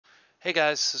Hey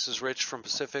guys, this is Rich from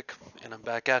Pacific, and I'm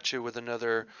back at you with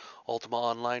another Ultima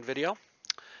Online video.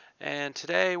 And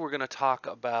today we're going to talk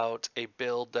about a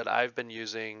build that I've been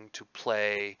using to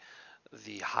play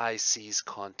the high seas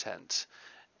content,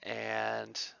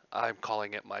 and I'm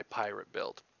calling it my pirate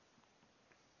build.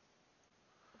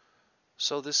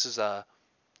 So this is a,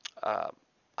 a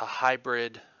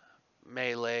hybrid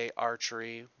melee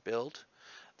archery build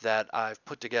that I've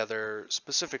put together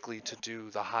specifically to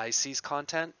do the high seas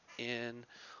content in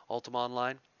Ultima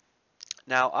Online.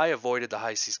 Now, I avoided the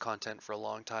high seas content for a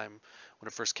long time when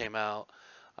it first came out,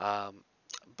 um,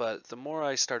 but the more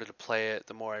I started to play it,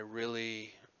 the more I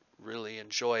really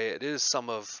enjoy it. It is some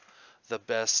of the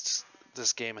best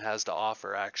this game has to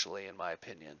offer, actually, in my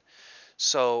opinion.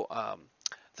 So,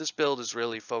 this build is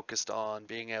really focused on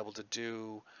being able to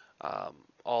do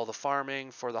all the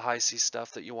farming for the high seas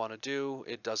stuff that you want to do.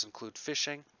 It does include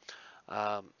fishing.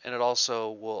 And it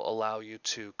also will allow you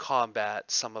to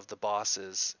combat some of the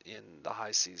bosses in the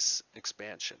High Seas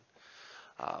expansion.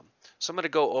 So I'm going to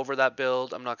go over that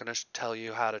build. I'm not going to tell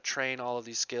you how to train all of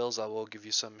these skills. I will give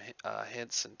you some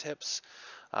hints and tips.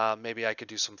 Maybe I could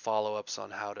do some follow-ups on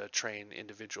how to train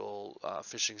individual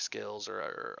fishing skills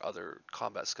or other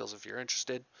combat skills if you're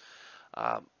interested.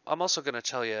 I'm also going to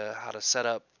tell you how to set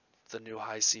up the new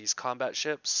High Seas combat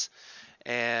ships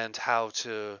and how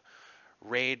to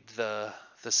raid the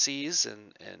seas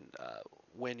and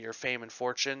win your fame and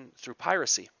fortune through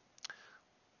piracy.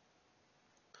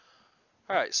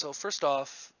 All right, so first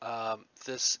off,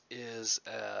 this is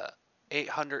a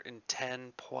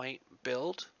 810 point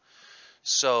build.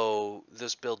 So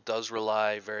this build does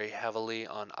rely very heavily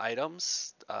on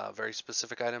items, very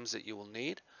specific items that you will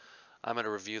need. I'm going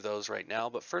to review those right now,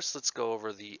 but first let's go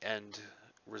over the end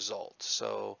result.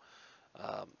 So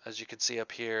as you can see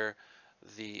up here,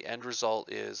 the end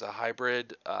result is a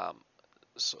hybrid.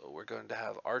 So we're going to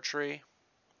have archery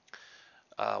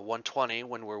 120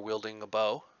 when we're wielding a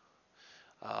bow.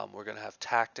 We're going to have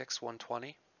tactics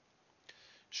 120.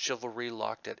 Chivalry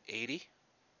locked at 80.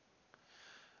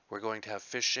 We're going to have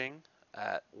fishing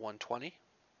at 120.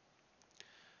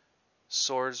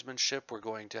 Swordsmanship we're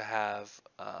going to have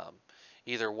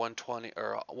either 120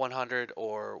 or 100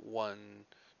 or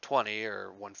 120 or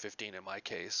 115 in my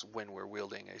case when we're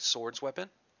wielding a swords weapon.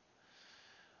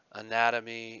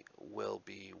 Anatomy will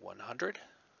be 100.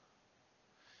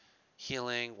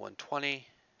 Healing 120.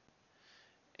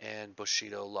 And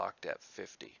Bushido locked at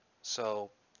 50.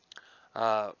 So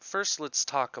first let's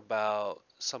talk about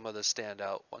some of the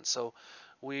standout ones. So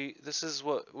this is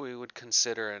what we would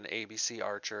consider an ABC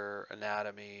archer,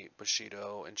 anatomy,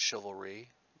 Bushido, and chivalry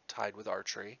tied with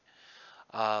archery.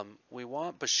 We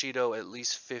want Bushido at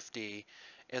least 50,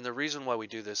 and the reason why we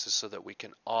do this is so that we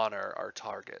can honor our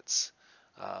targets.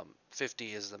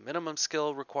 50 is the minimum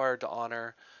skill required to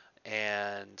honor,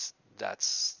 and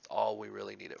that's all we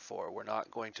really need it for. We're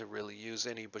not going to really use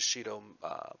any Bushido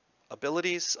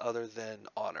abilities other than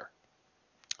honor.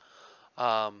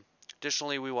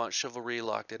 Additionally, we want chivalry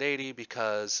locked at 80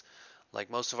 because, like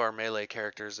most of our melee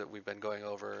characters that we've been going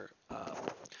over,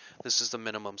 this is the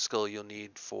minimum skill you'll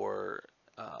need for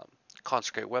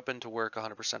consecrate weapon to work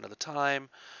 100% of the time.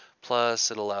 Plus,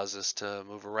 it allows us to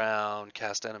move around,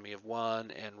 cast enemy of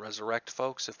one, and resurrect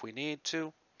folks if we need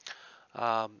to.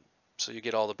 So you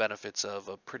get all the benefits of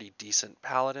a pretty decent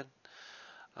paladin.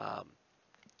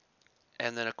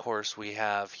 And then, of course, we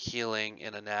have healing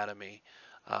and anatomy.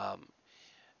 Um,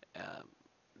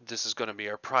 this is going to be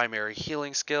our primary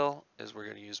healing skill, is we're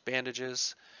going to use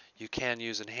bandages. You can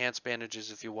use enhanced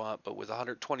bandages if you want, but with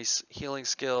 120 healing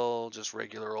skill, just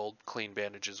regular old clean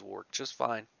bandages will work just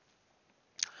fine.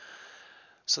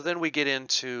 So then we get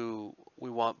into, we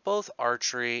want both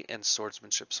archery and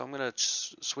swordsmanship. So I'm going to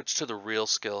switch to the real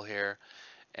skill here.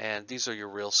 And these are your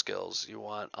real skills. You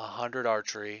want 100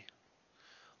 archery,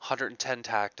 110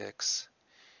 tactics,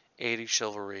 80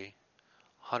 chivalry,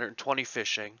 120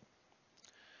 fishing,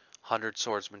 100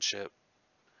 swordsmanship,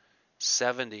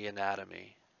 70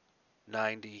 anatomy,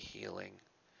 90 healing,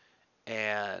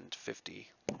 and 50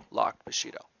 locked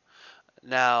Bushido.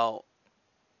 Now,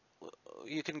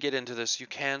 you can get into this. You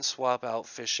can swap out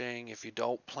fishing if you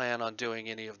don't plan on doing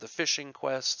any of the fishing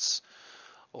quests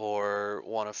or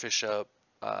want to fish up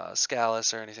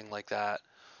Scalus or anything like that.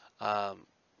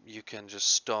 You can just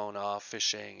stone off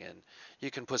fishing and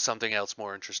you can put something else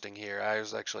more interesting here. I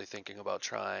was actually thinking about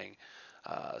trying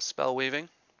spell weaving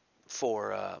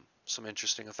for some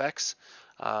interesting effects.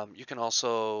 You can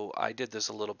also, I did this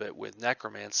a little bit with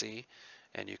necromancy,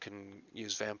 and you can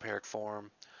use vampiric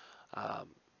form.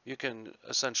 You can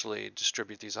essentially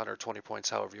distribute these 120 points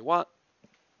however you want.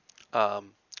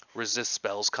 Resist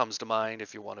spells comes to mind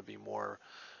if you want to be more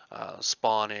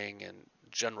spawning and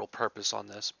general purpose on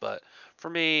this, but for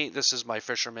me, this is my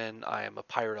fisherman. I am a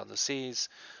pirate on the seas.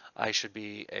 I should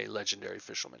be a legendary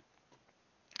fisherman.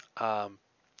 Um,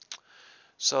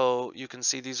 so you can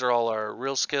see these are all our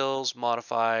real skills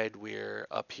modified. We're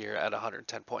up here at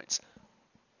 110 points.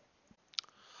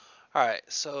 All right,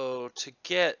 so to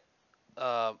get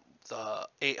uh, the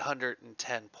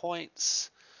 810 points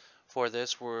for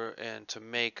this, and to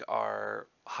make our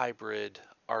hybrid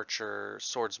archer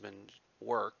swordsman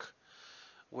work,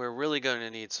 we're really going to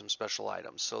need some special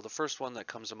items. So the first one that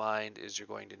comes to mind is you're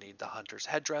going to need the hunter's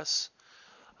headdress.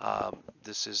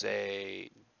 This is a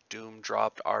doom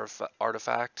dropped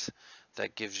artifact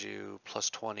that gives you plus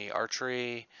 20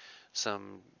 archery,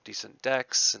 some decent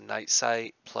dex and night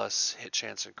sight, plus hit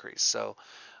chance increase. So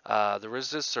the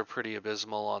resists are pretty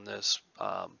abysmal on this,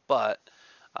 but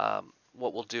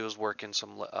what we'll do is work in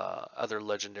some other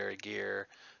legendary gear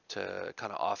to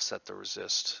kind of offset the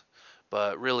resist.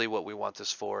 But really what we want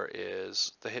this for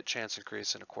is the hit chance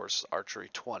increase and of course archery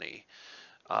 20.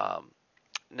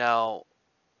 Now,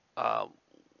 uh,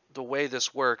 the way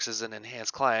this works is an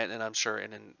enhanced client, and I'm sure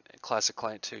in a classic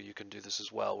client too, you can do this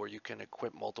as well, where you can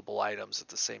equip multiple items at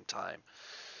the same time.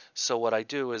 So what I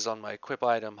do is on my equip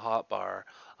item hotbar,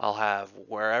 I'll have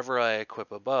wherever I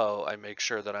equip a bow, I make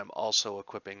sure that I'm also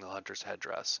equipping the hunter's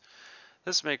headdress.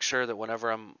 This makes sure that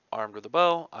whenever I'm armed with a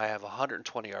bow, I have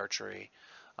 120 archery.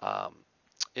 Um,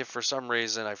 if for some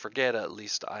reason I forget, at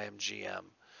least I am GM.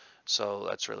 So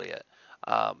that's really it.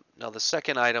 Now the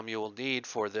second item you will need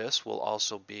for this will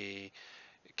also be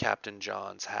Captain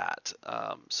John's hat.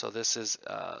 So this is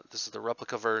the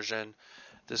replica version.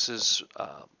 This is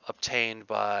obtained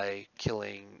by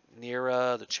killing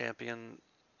Nira, the champion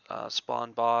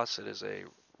spawn boss. It is a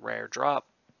rare drop.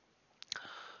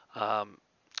 Um,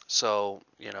 so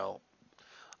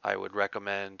I would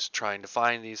recommend trying to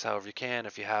find these however you can.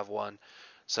 If you have one,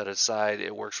 set it aside.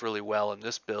 It works really well in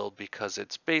this build because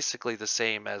it's basically the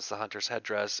same as the hunter's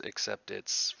headdress, except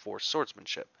it's for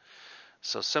swordsmanship.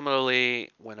 So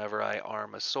similarly, whenever I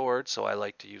arm a sword, so I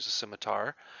like to use a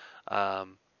scimitar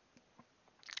um,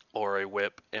 or a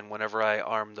whip, and whenever I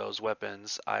arm those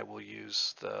weapons, I will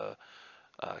use the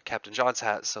Captain John's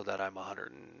hat so that I'm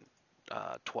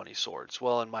 120 swords.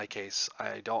 Well, in my case,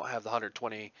 I don't have the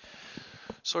 120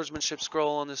 swordsmanship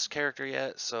scroll on this character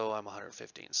yet, so I'm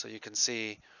 115. So you can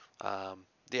see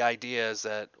the idea is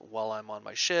that while I'm on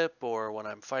my ship or when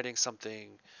I'm fighting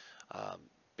something um,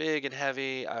 big and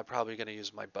heavy, I'm probably going to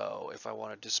use my bow. If I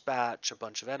want to dispatch a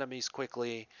bunch of enemies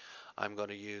quickly, I'm going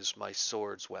to use my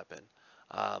sword's weapon.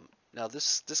 Now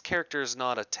this character is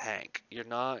not a tank. You're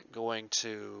not going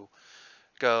to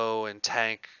go and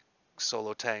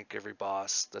solo tank every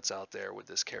boss that's out there with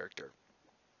this character.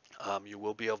 You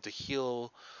will be able to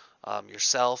heal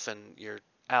yourself and your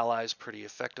allies pretty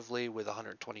effectively with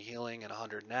 120 healing and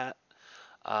 100 nat.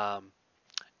 Um,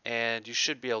 and you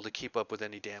should be able to keep up with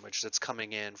any damage that's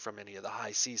coming in from any of the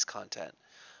high seas content.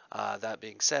 That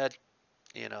being said,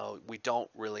 we don't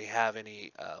really have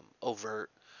any overt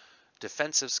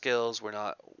defensive skills. We're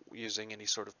not using any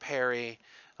sort of parry.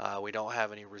 We don't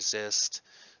have any resist.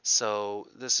 So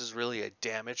this is really a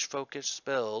damage focused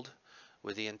build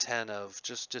with the intent of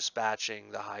just dispatching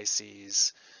the high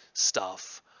seas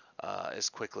stuff as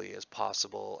quickly as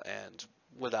possible and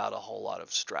without a whole lot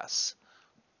of stress.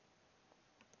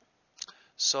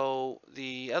 So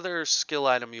the other skill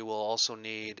item you will also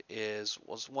need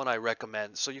was one I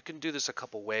recommend. So you can do this a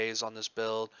couple ways on this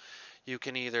build. You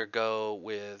can either go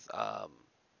with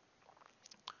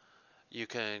you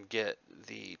can get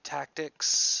the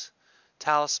tactics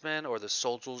talisman or the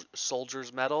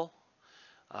soldier's medal.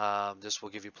 This will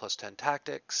give you plus 10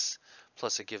 tactics,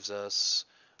 plus it gives us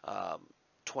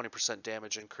 20%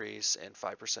 damage increase and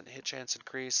 5% hit chance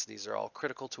increase. These are all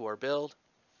critical to our build.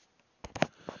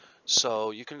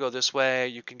 So you can go this way.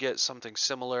 You can get something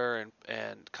similar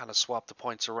and kind of swap the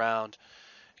points around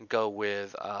and go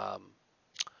with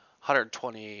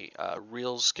 120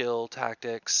 real skill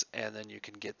tactics, and then you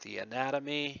can get the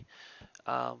anatomy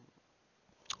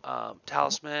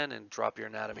talisman and drop your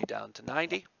anatomy down to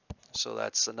 90. So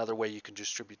that's another way you can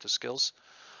distribute the skills.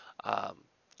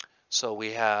 So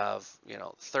we have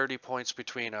 30 points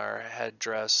between our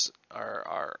headdress,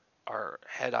 our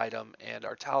head item, and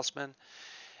our talisman,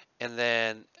 and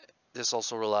then this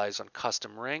also relies on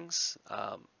custom rings.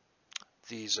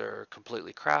 These are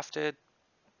completely crafted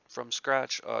from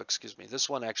scratch. Oh, excuse me. This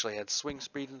one actually had swing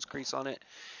speed increase on it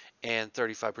and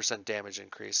 35% damage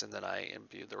increase, and then I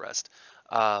imbued the rest.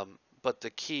 But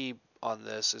the key on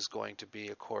this is going to be,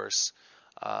 of course,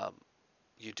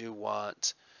 you do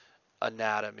want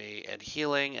anatomy and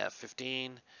healing at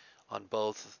 15, on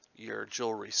both your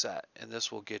jewelry set, and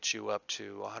this will get you up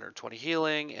to 120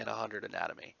 healing and 100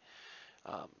 anatomy.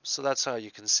 So that's how you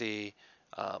can see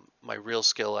my real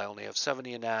skill. I only have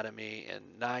 70 anatomy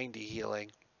and 90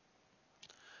 healing,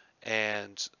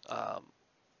 and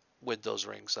with those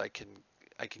rings, I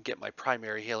can get my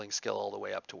primary healing skill all the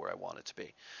way up to where I want it to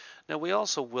be. Now we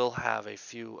also will have a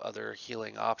few other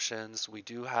healing options. We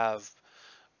do have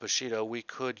Bushido. We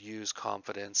could use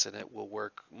confidence, and it will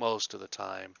work most of the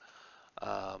time.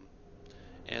 Um,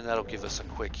 and that'll give us a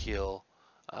quick heal.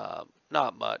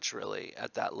 Not much really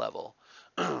at that level,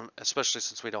 especially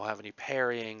since we don't have any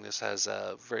parrying. This has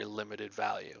a very limited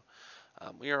value.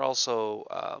 We are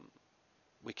also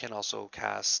we can also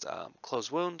cast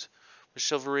Closed Wound with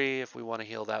Chivalry if we want to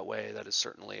heal that way. That is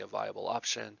certainly a viable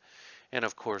option. And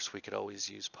of course, we could always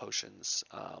use potions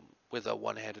with a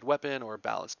one-handed weapon or a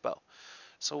balanced bow.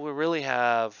 So we really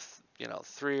have,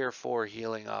 3 or 4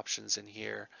 healing options in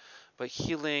here, but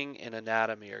healing and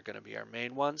anatomy are going to be our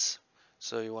main ones.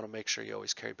 So you want to make sure you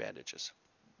always carry bandages.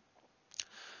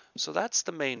 So that's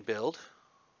the main build.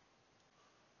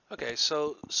 Okay,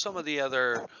 so some of the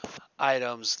other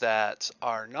items that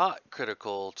are not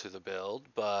critical to the build,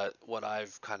 but what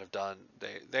I've kind of done,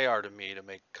 they are to me to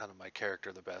make kind of my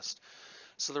character the best.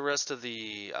 So the rest of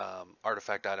the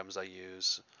artifact items I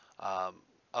use,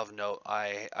 of note,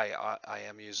 I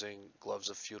am using Gloves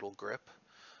of Feudal Grip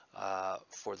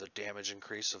for the damage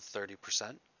increase of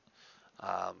 30%.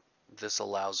 This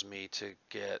allows me to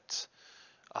get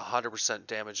 100%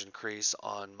 damage increase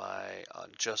on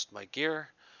just my gear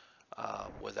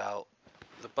without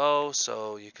the bow.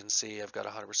 So you can see I've got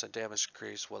 100% damage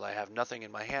increase while I have nothing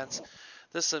in my hands.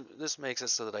 This makes it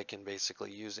so that I can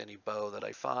basically use any bow that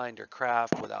I find or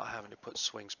craft without having to put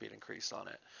swing speed increase on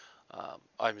it.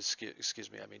 Excuse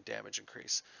me, I mean damage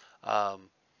increase.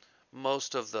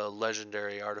 Most of the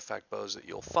legendary artifact bows that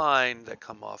you'll find that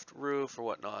come off the roof or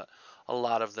whatnot, a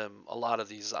lot of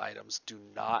these items do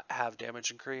not have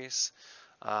damage increase.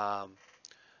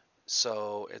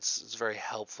 So it's very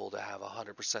helpful to have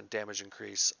 100% damage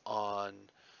increase on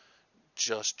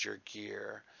just your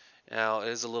gear. Now, it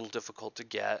is a little difficult to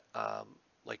get.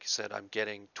 Like you said, I'm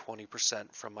getting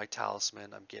 20% from my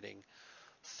talisman. I'm getting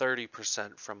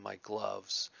 30% from my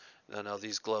gloves. Now,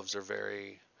 these gloves are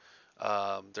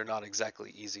they're not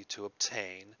exactly easy to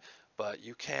obtain, but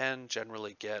you can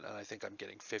generally get, and I think I'm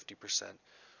getting 50%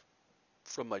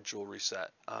 from my jewelry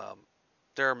set.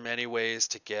 There are many ways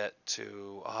to get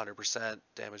to 100%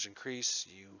 damage increase.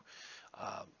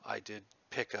 I did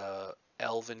pick a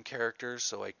elven character,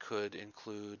 so I could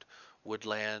include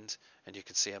woodland, and you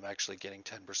can see I'm actually getting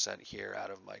 10% here out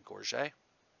of my gorget.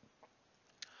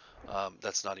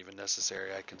 That's not even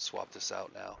necessary. I can swap this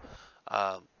out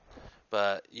now.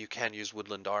 But you can use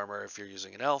woodland armor if you're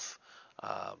using an elf.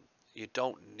 You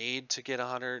don't need to get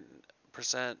 100%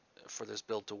 for this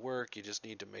build to work. You just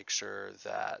need to make sure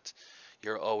that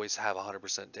you always have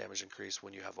 100% damage increase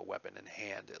when you have a weapon in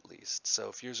hand, at least. So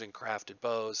if you're using crafted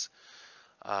bows,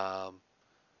 I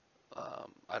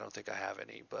don't think I have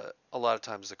any, but a lot of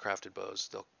times the crafted bows,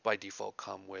 they'll by default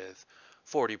come with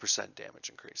 40% damage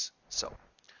increase.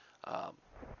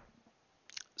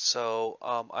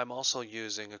 I'm also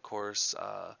using, of course,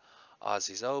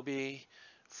 Ozzy's Obi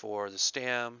for the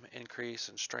stam increase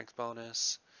and strength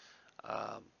bonus.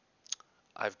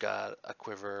 I've got a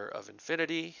Quiver of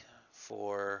Infinity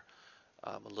for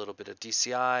a little bit of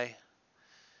DCI,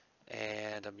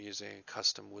 and I'm using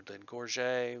custom Woodland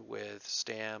Gorget with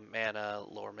stam, mana,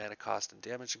 lower mana cost, and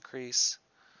damage increase.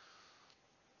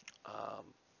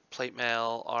 Plate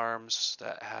mail arms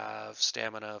that have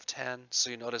stamina of 10. So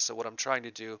you notice that what I'm trying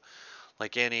to do,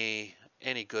 like any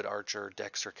good archer,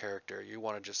 dexter character, you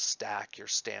want to just stack your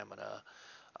stamina.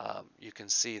 You can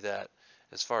see that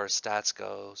as far as stats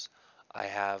goes, I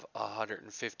have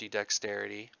 150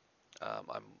 dexterity.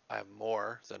 I have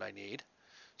more than I need,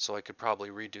 so I could probably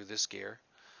redo this gear.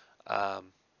 I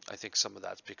think some of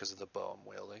that's because of the bow I'm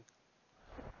wielding.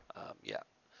 Yeah.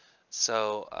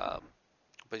 So,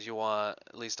 but you want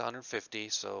at least 150,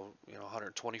 so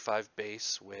 125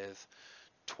 base with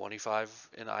 25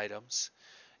 in items.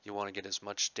 You want to get as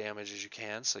much damage as you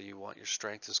can, so you want your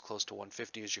strength as close to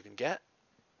 150 as you can get.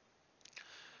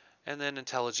 And then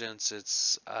intelligence,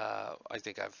 it's I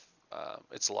think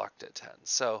it's locked at 10.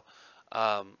 So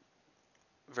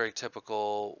very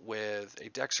typical with a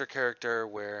Dexter character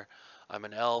where I'm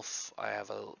an elf. I have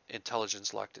a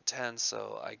intelligence locked at 10,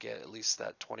 so I get at least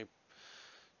that 20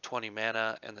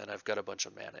 mana, and then I've got a bunch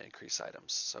of mana increase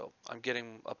items. So I'm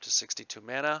getting up to 62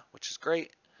 mana, which is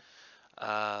great.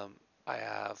 I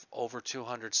have over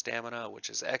 200 stamina, which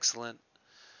is excellent.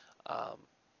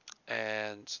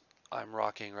 And I'm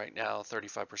rocking right now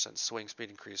 35% swing speed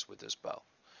increase with this bow.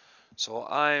 So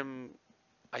I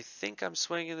think I'm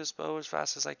swinging this bow as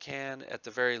fast as I can. At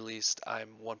the very least, I'm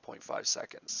 1.5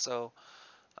 seconds. So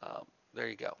there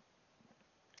you go.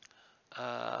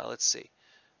 Let's see.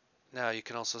 Now you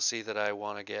can also see that I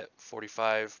want to get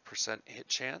 45% hit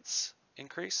chance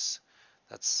increase.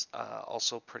 That's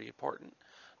also pretty important.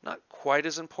 Not quite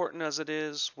as important as it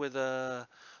is with a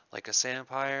like a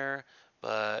Sandpire,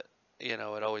 but you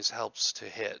know it always helps to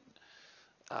hit.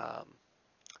 Um,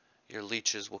 your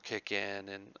leeches will kick in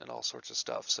and all sorts of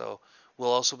stuff. So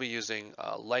we'll also be using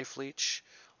life leech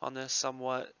on this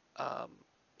somewhat.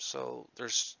 So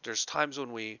there's times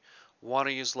when we want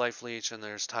to use life leech and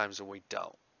there's times when we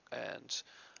don't. And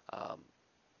um,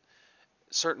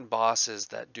 certain bosses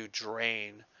that do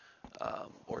drain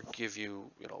or give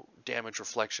you, damage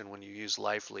reflection when you use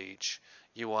life leech,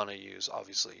 you want to use,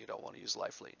 obviously you don't want to use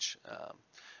life leech.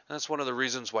 And that's one of the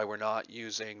reasons why we're not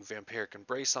using vampiric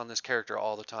embrace on this character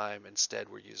all the time. Instead,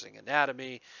 we're using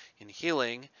anatomy and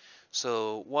healing.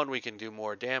 So one, we can do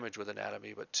more damage with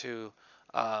anatomy, but two,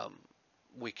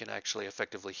 we can actually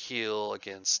effectively heal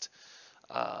against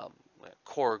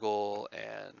Korgel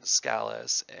and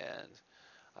Scalus and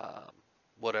um,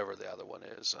 whatever the other one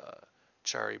is,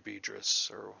 Chari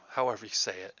Beedris, or however you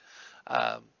say it.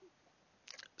 Um,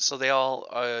 so they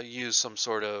all use some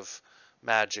sort of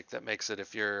magic that makes it,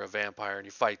 if you're a vampire and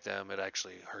you fight them, it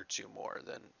actually hurts you more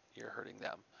than you're hurting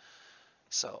them.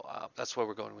 So that's why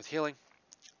we're going with healing.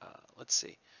 Let's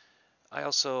see. I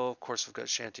also, of course, have got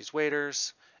Shanty's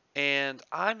Waiters, and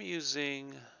I'm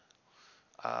using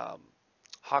um,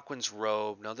 Hawkwind's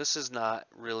Robe. Now, this is not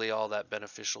really all that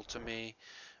beneficial to me,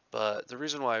 but the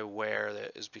reason why I wear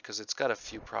it is because it's got a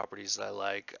few properties that I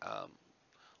like.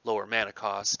 Lower mana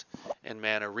cost and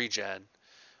mana regen,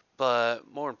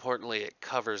 but more importantly, it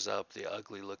covers up the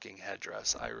ugly looking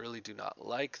headdress. I really do not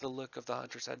like the look of the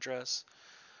hunter's headdress.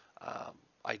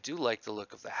 I do like the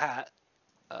look of the hat,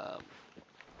 um,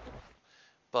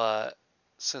 but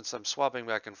since I'm swapping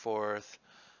back and forth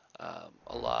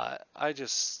a lot,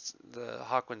 the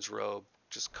Hawkwind's robe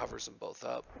just covers them both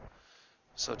up,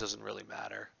 so it doesn't really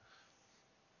matter.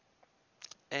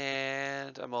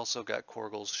 And I'm also got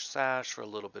Korgul's Sash for a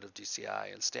little bit of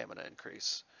DCI and stamina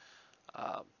increase.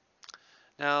 Um,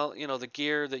 Now, the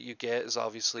gear that you get is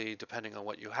obviously depending on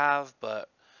what you have, but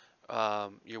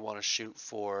you want to shoot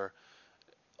for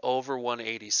over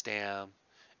 180 stam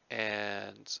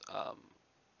and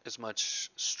as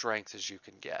much strength as you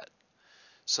can get.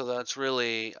 So that's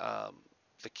really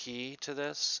the key to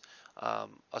this,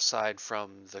 aside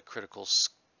from the critical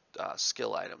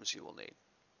skill items you will need.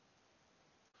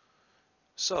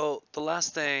 So the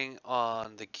last thing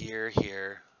on the gear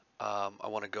here I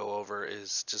want to go over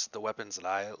is just the weapons that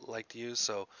I like to use.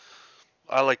 So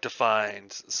I like to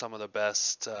find some of the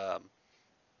best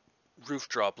roof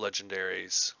drop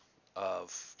legendaries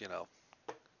of,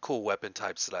 cool weapon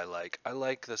types that I like. I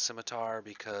like the scimitar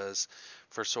because,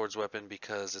 for swords weapon,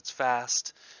 because it's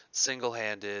fast,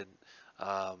 single-handed,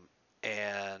 um,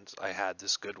 and I had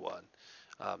this good one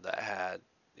that had,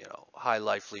 high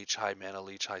life leech, high mana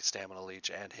leech, high stamina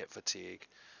leech, and hit fatigue.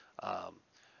 Um,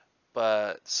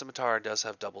 but scimitar does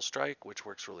have double strike, which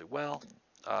works really well.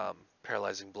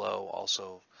 Paralyzing blow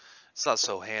also, it's not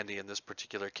so handy in this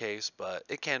particular case, but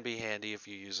it can be handy if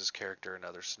you use this character in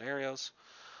other scenarios.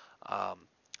 Um,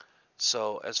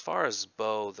 so as far as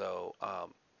bow though,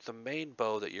 the main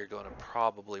bow that you're going to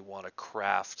probably want to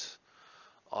craft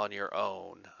on your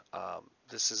own,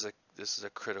 this is a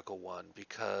critical one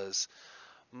because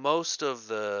most of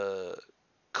the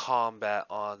combat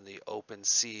on the open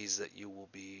seas that you will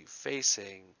be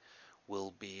facing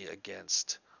will be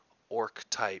against orc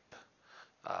type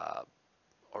uh,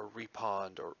 or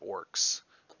repond or orcs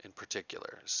in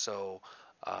particular. So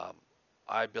um,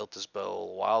 I built this bow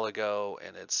a while ago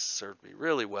and it's served me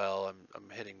really well. I'm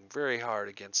hitting very hard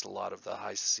against a lot of the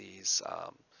high seas,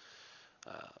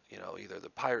 either the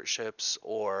pirate ships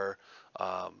or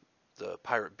um, the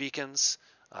pirate beacons.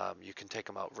 You can take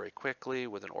them out very quickly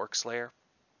with an orc slayer.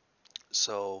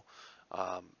 So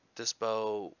this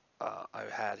bow, I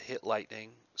had hit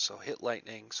lightning, so hit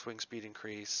lightning, swing speed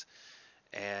increase,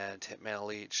 and hit mana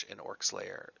leech and orc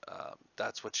slayer.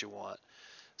 That's what you want.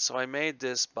 So I made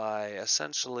this by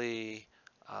essentially,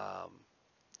 I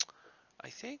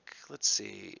think, let's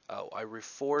see, I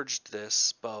reforged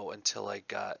this bow until I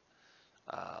got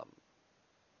um,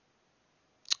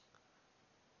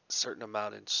 certain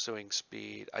amount in swing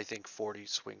speed, I think 40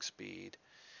 swing speed,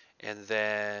 and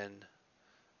then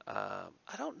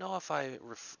I don't know if I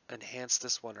enhanced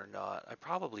this one or not. I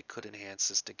probably could enhance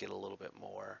this to get a little bit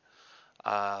more.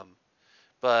 Um,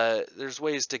 but there's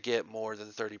ways to get more than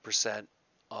 30%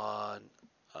 on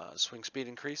swing speed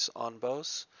increase on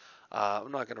bows.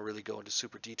 I'm not going to really go into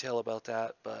super detail about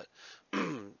that, but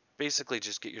basically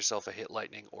just get yourself a Hit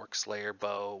Lightning Orc Slayer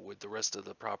bow with the rest of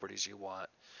the properties you want,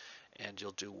 and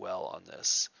you'll do well on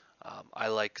this. I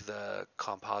like the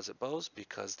composite bows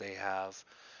because they have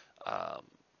um,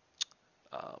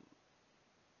 um,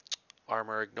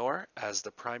 Armor Ignore as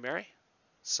the primary.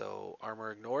 So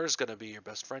Armor Ignore is going to be your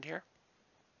best friend here.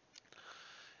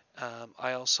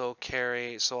 I also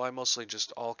carry, so I mostly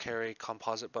just all carry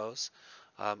composite bows.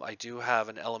 I do have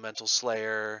an Elemental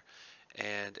Slayer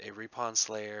and a Repawn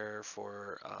Slayer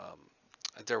for,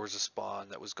 there was a spawn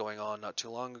that was going on not too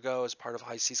long ago as part of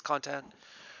High Seas content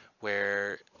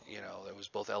where, there was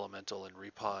both Elemental and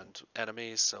Repawned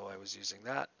enemies, so I was using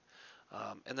that.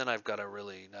 And then I've got a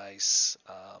really nice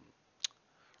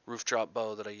roof drop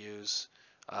bow that I use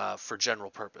for general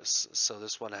purpose. So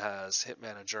this one has hit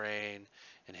mana drain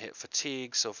and hit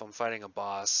fatigue. So if I'm fighting a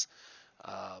boss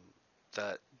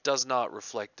that does not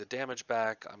reflect the damage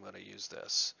back, I'm going to use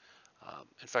this.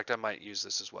 In fact, I might use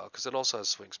this as well because it also has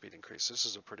swing speed increase. This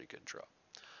is a pretty good draw.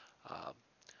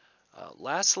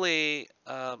 Lastly,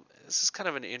 this is kind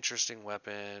of an interesting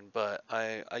weapon, but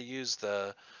I use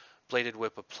the Bladed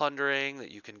Whip of Plundering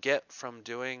that you can get from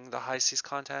doing the High Seas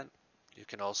content. You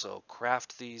can also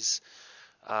craft these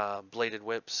bladed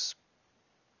whips.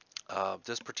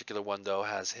 This particular one, though,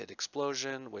 has hit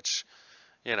explosion, which,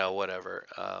 whatever.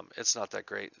 It's not that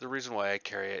great. The reason why I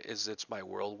carry it is it's my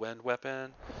whirlwind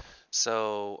weapon.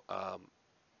 So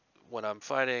when I'm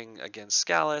fighting against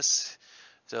Scalus,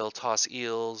 they'll toss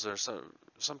eels, or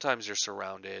sometimes you're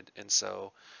surrounded, and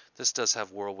so this does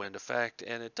have whirlwind effect,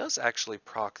 and it does actually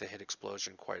proc the hit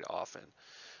explosion quite often.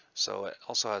 So it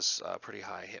also has pretty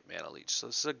high hit mana leech. So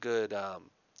this is a good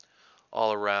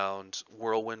all-around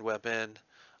whirlwind weapon.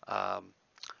 I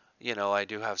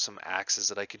do have some axes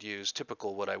that I could use,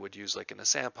 typical what I would use like in a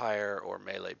Sampire or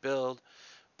melee build,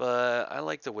 but I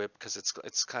like the whip because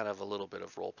it's kind of a little bit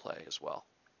of role play as well.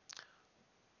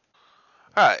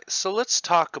 Alright, so let's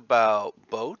talk about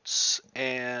boats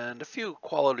and a few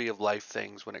quality of life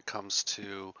things when it comes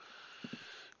to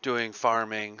doing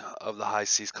farming of the high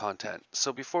seas content.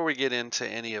 So before we get into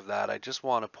any of that, I just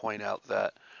want to point out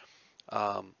that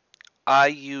I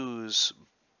use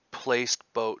placed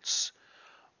boats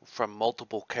from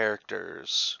multiple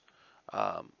characters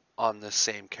on the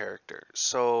same character.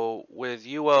 So with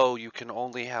UO, you can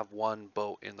only have one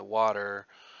boat in the water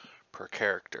per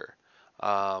character.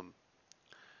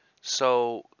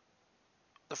 So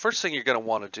the first thing you're going to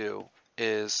want to do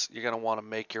is you're going to want to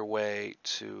make your way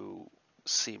to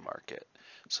Sea Market.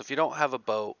 So if you don't have a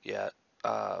boat yet,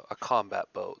 a combat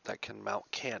boat that can mount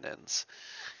cannons,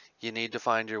 you need to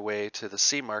find your way to the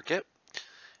Sea Market.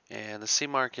 And the Sea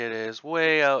Market is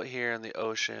way out here in the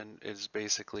ocean. It is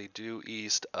basically due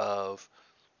east of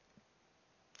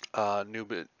New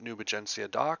Magencia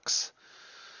docks.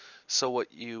 So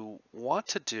what you want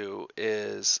to do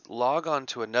is log on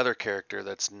to another character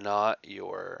that's not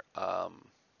your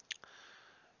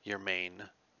main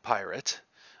pirate.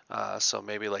 So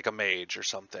maybe like a mage or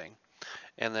something.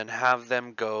 And then have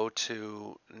them go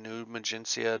to New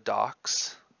Magencia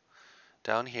docks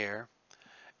down here.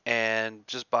 And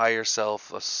just buy yourself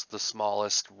the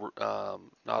smallest,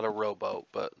 not a rowboat,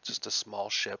 but just a small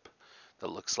ship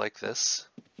that looks like this.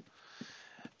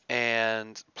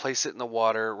 And place it in the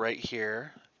water right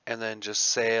here, and then just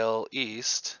sail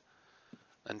east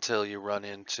until you run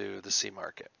into the Sea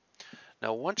Market.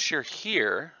 Now, once you're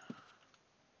here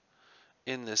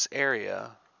in this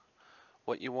area,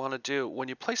 what you want to do, when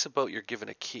you place a boat, you're given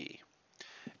a key.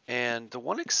 And the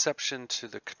one exception to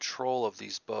the control of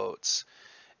these boats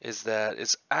is that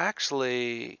it's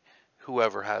actually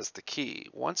whoever has the key.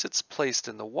 Once it's placed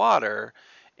in the water,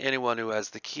 anyone who has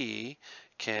the key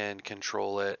can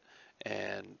control it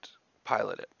and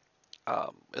pilot it,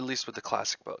 at least with the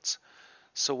classic boats.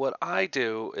 So what I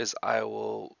do is I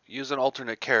will use an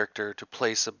alternate character to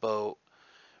place a boat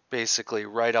basically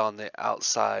right on the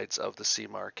outsides of the Sea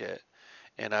Market,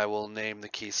 and I will name the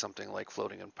key something like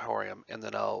Floating Emporium, and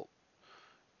then I'll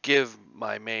give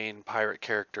my main pirate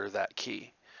character that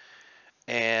key.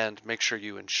 And make sure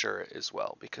you insure it as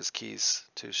well, because keys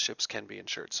to ships can be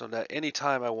insured. So that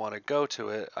anytime I want to go to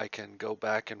it, I can go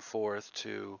back and forth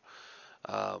to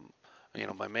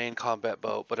my main combat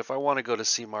boat. But if I want to go to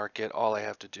Sea Market, all I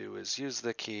have to do is use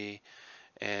the key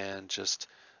and just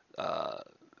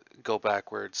go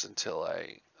backwards until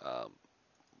I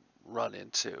run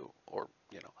into,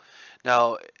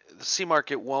 Now, the Sea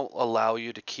Market won't allow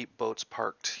you to keep boats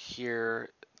parked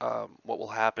here. What will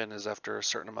happen is after a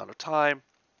certain amount of time,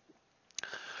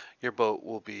 your boat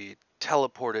will be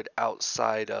teleported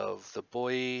outside of the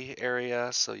buoy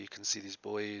area, so you can see these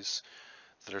buoys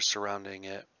that are surrounding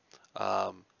it.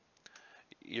 Um,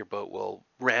 your boat will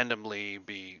randomly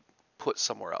be put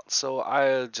somewhere else. So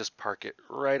I just park it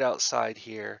right outside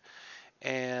here,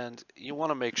 and you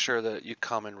want to make sure that you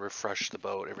come and refresh the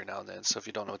boat every now and then. So if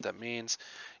you don't know what that means,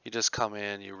 you just come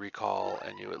in, you recall,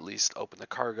 and you at least open the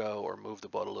cargo or move the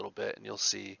boat a little bit, and you'll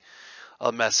see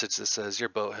a message that says your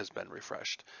boat has been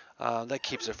refreshed. That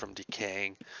keeps it from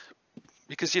decaying,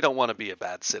 because you don't want to be a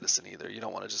bad citizen either. You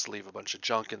don't want to just leave a bunch of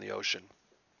junk in the ocean.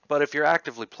 But if you're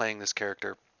actively playing this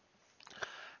character,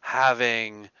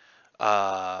 having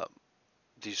uh,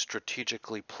 these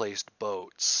strategically placed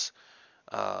boats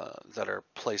that are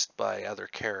placed by other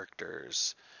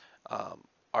characters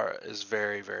is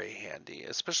very, very handy,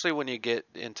 especially when you get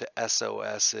into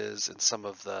SOSs, and some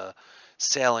of the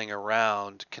sailing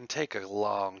around can take a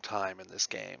long time in this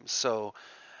game. So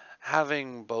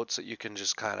having boats that you can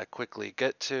just kind of quickly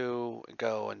get to,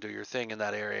 go and do your thing in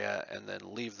that area, and then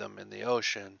leave them in the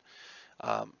ocean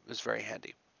is very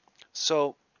handy.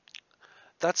 So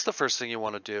that's the first thing you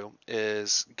want to do,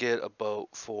 is get a boat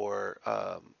for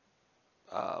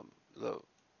the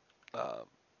uh,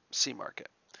 sea market.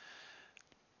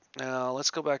 Now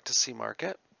let's go back to sea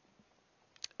market,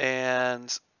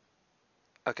 and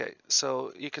okay,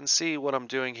 so you can see what I'm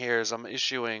doing here is I'm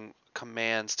issuing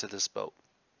commands to this boat.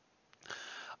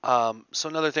 So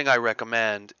another thing I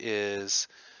recommend is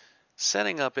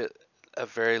setting up at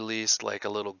very least like a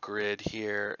little grid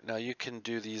here. Now you can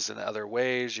do these in other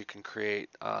ways. You can create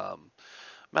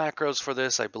macros for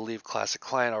this. I believe Classic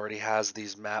Client already has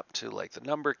these mapped to like the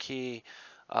number key.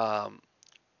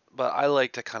 But I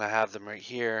like to kind of have them right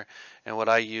here. And what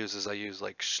I use is I use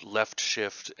like left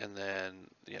shift and then,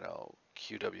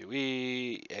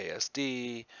 QWE,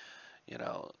 ASD, you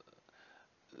know,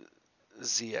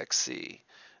 ZXC.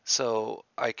 So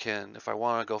I can, if I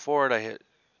want to go forward, I hit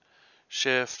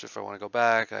shift. If I want to go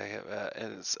back, I hit,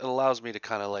 and it allows me to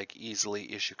kind of like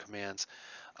easily issue commands.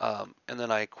 And then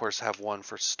I, of course, have one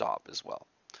for stop as well.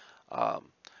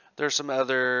 There's some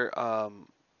other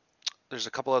there's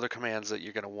a couple other commands that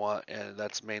you're going to want, and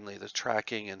that's mainly the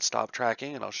tracking and stop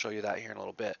tracking, and I'll show you that here in a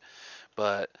little bit.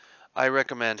 But I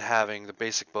recommend having the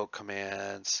basic boat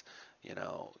commands,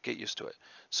 get used to it.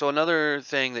 So another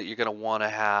thing that you're going to want to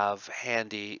have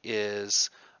handy is,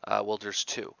 well, there's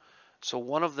two. So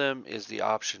one of them is the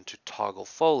option to toggle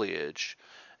foliage,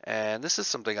 and this is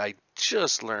something I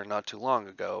just learned not too long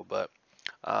ago, but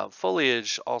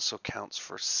foliage also counts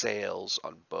for sails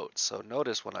on boats. So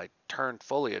notice when I turn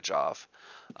foliage off,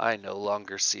 I no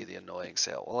longer see the annoying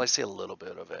sail. Well, I see a little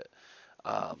bit of it,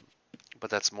 but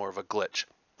that's more of a glitch.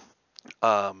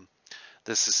 Um,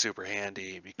 this is super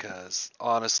handy because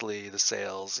honestly, the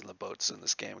sails in the boats in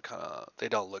this game they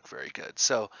don't look very good.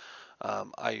 So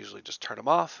I usually just turn them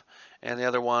off. And the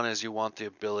other one is you want the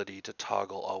ability to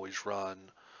toggle always run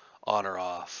on or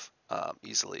off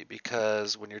easily,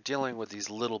 because when you're dealing with these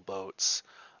little boats,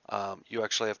 you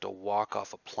actually have to walk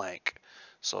off a plank.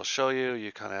 So I'll show you.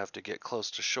 You kind of have to get close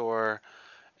to shore,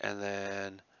 and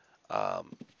then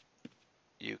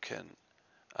you can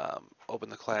open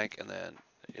the plank, and then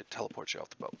it teleports you off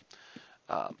the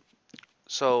boat.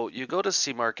 So you go to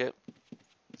Sea Market,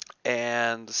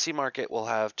 and the Sea Market will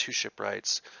have two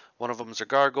shipwrights. One of them is a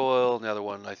gargoyle, and the other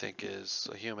one I think is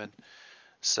a human.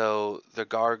 So the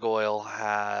gargoyle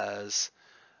has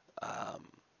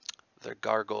the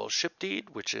gargoyle ship deed,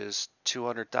 which is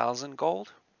 200,000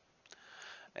 gold,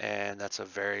 and that's a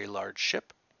very large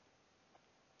ship.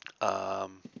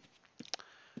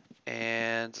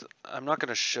 And I'm not going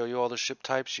to show you all the ship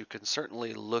types. You can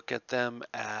certainly look at them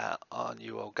on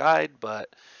UO Guide,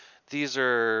 but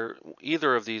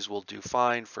either of these will do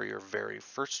fine for your very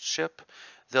first ship.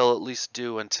 They'll at least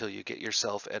do until you get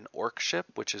yourself an orc ship,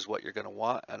 which is what you're going to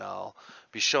want, and I'll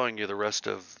be showing you the rest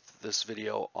of this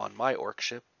video on my orc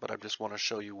ship, but I just want to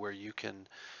show you where you can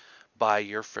buy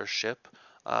your first ship.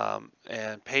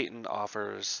 And Peyton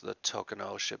offers the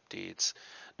Tokeno ship deeds.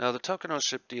 Now the Tokeno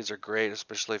ship deeds are great,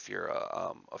 especially if you're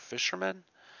a fisherman,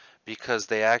 because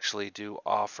they actually do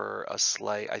offer a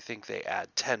slight, I think they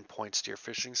add 10 points to your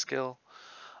fishing skill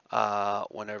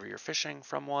whenever you're fishing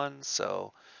from one.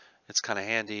 So it's kind of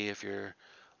handy if you're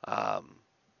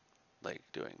like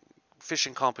doing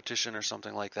fishing competition or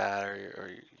something like that, or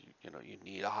you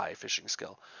need a high fishing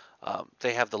skill.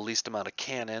 They have the least amount of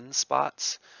cannon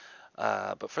spots,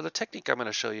 but for the technique I'm going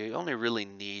to show you, you only really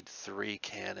need 3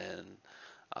 cannon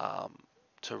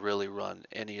to really run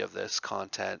any of this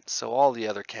content. So all the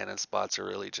other cannon spots are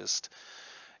really just,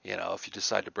 if you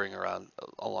decide to bring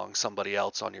along somebody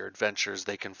else on your adventures,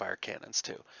 they can fire cannons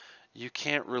too. You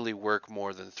can't really work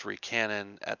more than 3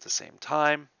 cannon at the same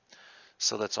time,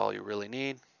 so that's all you really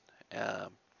need. Um,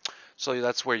 so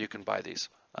that's where you can buy these.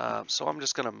 So I'm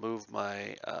just going to move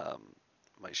my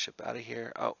ship out of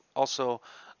here. Oh, also,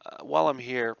 while I'm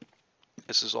here,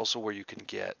 this is also where you can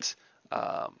get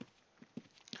um,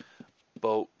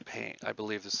 boat paint. I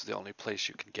believe this is the only place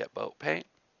you can get boat paint.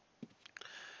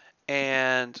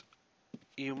 And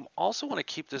you also want to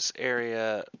keep this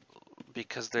area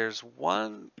because there's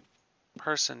one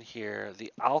person here,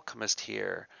 the alchemist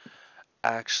here,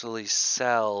 actually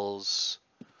sells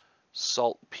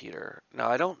saltpeter. Now,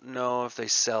 I don't know if they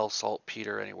sell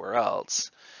saltpeter anywhere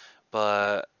else,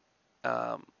 but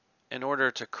um, in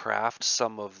order to craft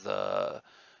some of the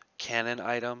cannon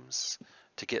items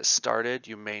to get started,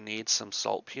 you may need some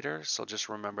saltpeter, so just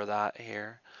remember that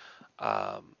here.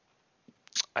 Um,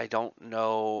 I don't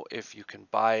know if you can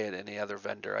buy it any other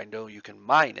vendor. I know you can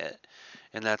mine it,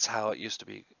 and that's how it used to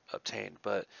be obtained,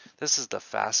 but this is the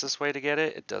fastest way to get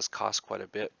it. It does cost quite a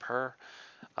bit per.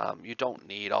 You don't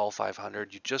need all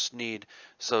 500. You just need,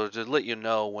 so to let you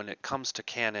know, when it comes to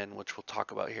cannon, which we'll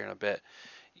talk about here in a bit,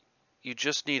 you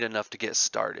just need enough to get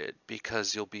started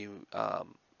because you'll be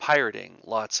pirating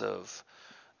lots of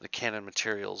the cannon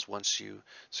materials so you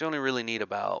only really need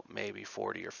about maybe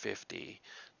 40 or 50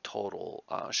 total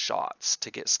shots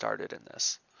to get started in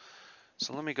this.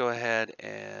 So let me go ahead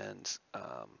and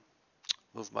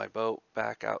move my boat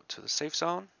back out to the safe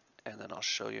zone, and then I'll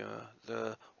show you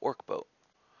the orc boat.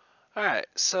 All right,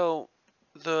 so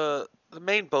the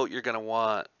main boat you're going to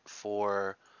want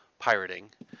for pirating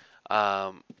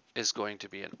um, is going to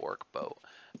be an orc boat.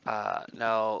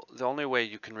 Now, the only way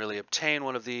you can really obtain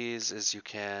one of these is you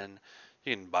can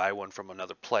buy one from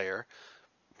another player.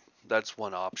 That's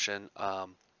one option.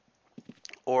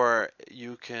 Or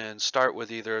you can start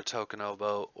with either a Tokuno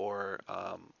boat or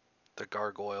the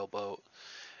Gargoyle boat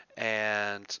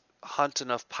and hunt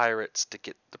enough pirates to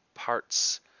get the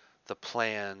parts, the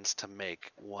plans to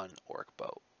make one orc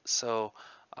boat. So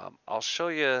I'll show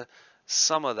you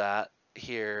some of that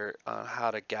here on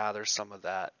how to gather some of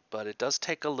that, but it does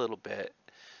take a little bit.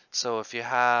 So if you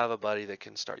have a buddy that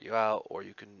can start you out, or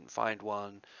you can find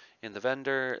one in the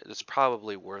vendor, it's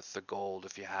probably worth the gold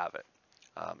if you have it.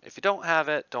 If you don't have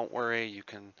it, don't worry. You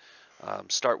can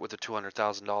start with a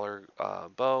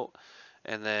 $200,000 boat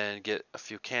and then get a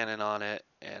few cannon on it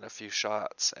and a few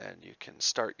shots, and you can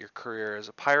start your career as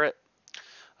a pirate.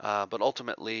 But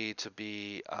ultimately, to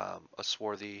be a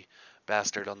swarthy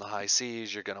bastard on the high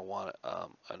seas, you're going to want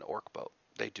an orc boat.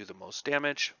 They do the most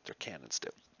damage. Their cannons do.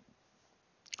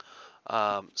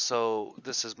 So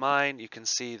this is mine. You can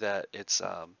see that it's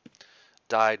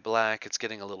dyed black. It's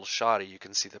getting a little shoddy. You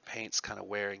can see the paint's kind of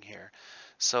wearing here.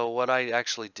 So what I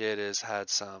actually did is had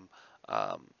some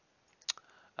um,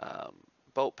 um,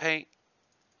 boat paint,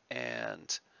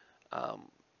 and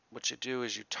what you do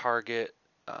is you target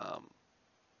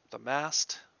the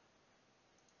mast.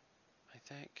 I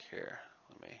think here,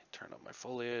 let me turn up my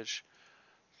foliage,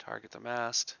 target the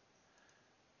mast,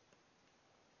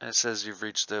 and it says you've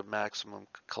reached the maximum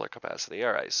color capacity.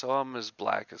 All right, so I'm as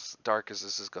dark as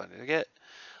this is going to get.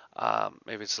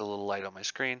 Maybe it's a little light on my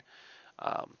screen.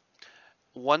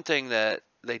 One thing that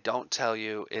they don't tell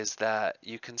you is that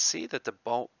you can see that the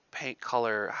boat paint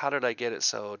color, how did I get it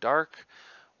so dark?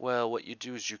 Well, what you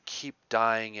do is you keep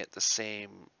dyeing it the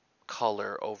same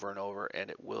color over and over, and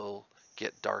it will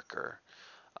get darker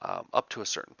up to a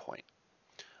certain point.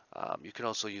 You can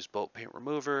also use boat paint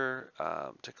remover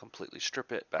to completely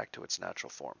strip it back to its natural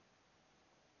form.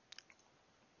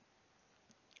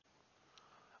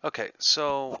 Okay,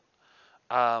 so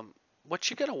what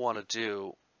you're going to want to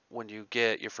do when you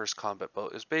get your first combat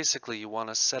boat is basically you want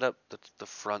to set up the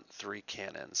front 3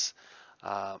 cannons.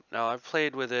 Now I've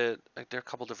played with it, like, there are a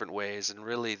couple different ways, and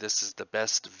really this is the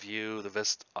best view, the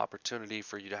best opportunity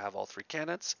for you to have all 3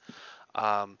 cannons.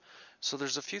 So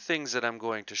there's a few things that I'm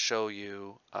going to show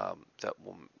you that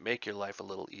will make your life a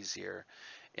little easier.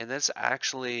 And that's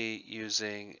actually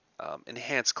using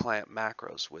enhanced client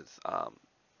macros with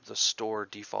the store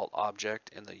default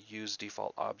object and the use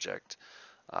default object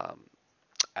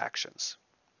actions.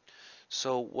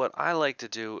 So what I like to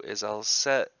do is I'll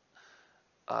set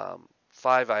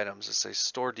 5 items that say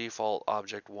store default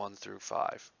object 1 through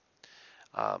 5.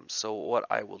 So what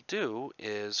I will do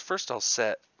is first I'll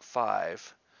set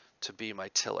 5 to be my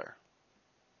tiller.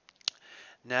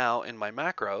 Now in my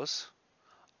macros,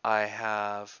 I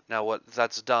have, now what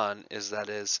that's done is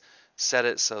set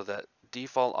it so that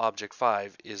default object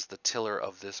 5 is the tiller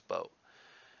of this boat.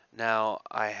 Now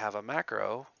I have a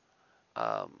macro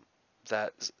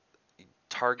that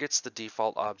targets the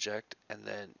default object and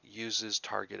then uses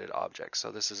targeted objects.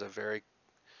 So this is a very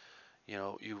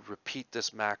you repeat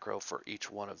this macro for each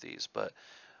one of these, but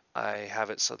I have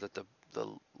it so that the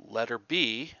letter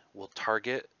B will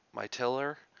target my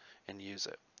tiller and use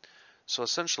it. So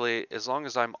essentially, as long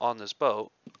as I'm on this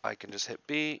boat, I can just hit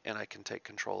B and I can take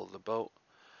control of the boat,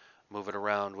 move it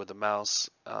around with the mouse,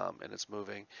 and it's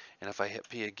moving. And if I hit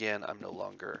P again, I'm no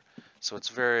longer. So it's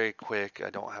very quick. I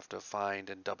don't have to find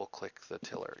and double click the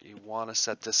tiller. You want to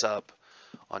set this up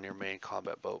on your main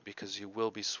combat boat because you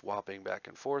will be swapping back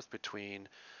and forth between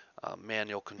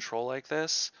manual control like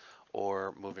this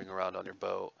or moving around on your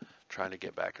boat trying to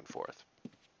get back and forth.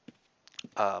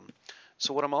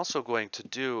 So what I'm also going to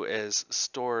do is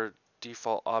store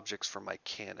default objects for my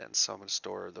cannon. So I'm going to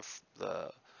store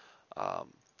the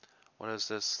what is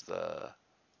this, the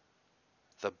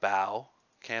bow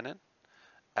cannon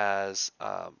as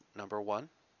number 1,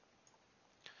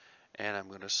 and I'm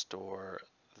going to store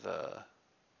the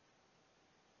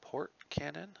port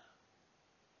cannon.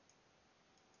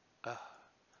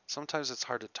 Sometimes it's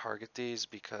hard to target these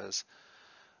because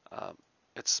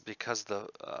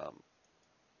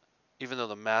even though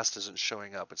the mast isn't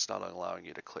showing up, it's not allowing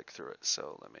you to click through it.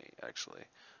 So let me actually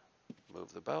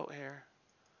move the boat here.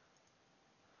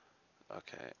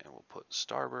 Okay, and we'll put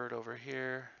starboard over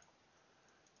here,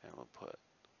 and we'll put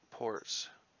ports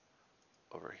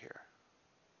over here.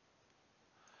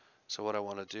 So what I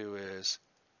want to do is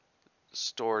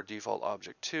store default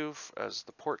object 2 as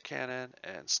the port cannon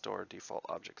and store default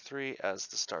object 3 as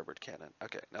the starboard cannon.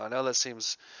 Okay, now I know that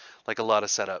seems like a lot of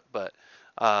setup, but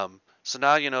so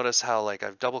now you notice how like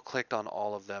I've double clicked on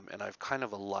all of them and I've kind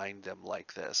of aligned them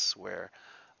like this, where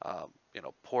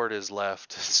port is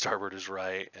left, starboard is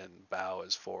right, and bow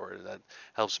is forward. That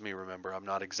helps me remember I'm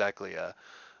not exactly a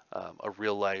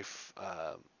real life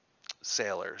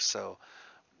sailor, so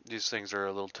these things are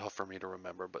a little tough for me to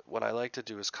remember. But what I like to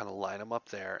do is kind of line them up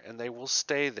there, and they will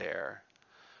stay there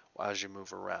as you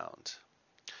move around.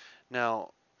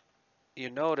 Now, you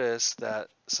notice that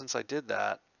since I did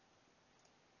that,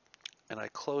 and I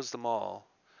closed them all,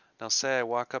 now say I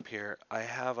walk up here, I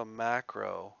have a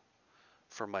macro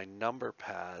for my number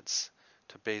pads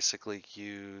to basically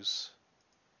use,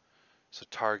 so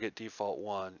target default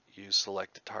 1, use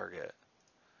select a target.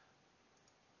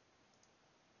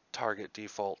 Target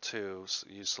default 2, so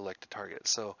use select a target.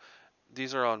 So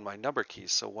these are on my number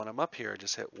keys. So when I'm up here, I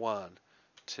just hit 1,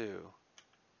 2,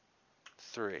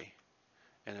 3,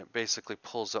 and it basically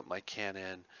pulls up my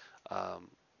cannon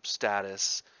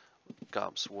status,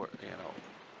 gumps,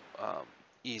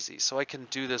 easy. So I can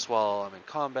do this while I'm in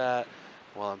combat,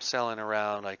 while I'm sailing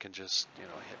around. I can just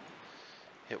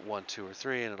hit 1, 2, or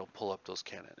 3, and it'll pull up those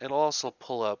cannon. It'll also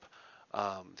pull up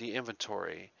the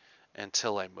inventory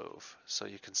until I move. So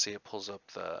you can see it pulls up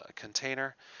the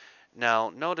container. Now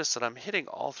notice that I'm hitting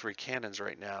all 3 cannons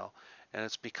right now, and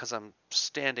it's because I'm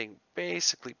standing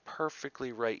basically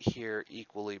perfectly right here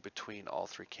equally between all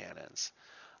 3 cannons.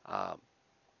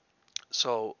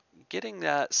 So getting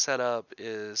that set up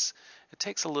it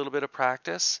takes a little bit of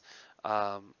practice,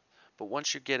 but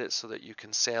once you get it so that you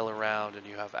can sail around and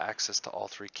you have access to all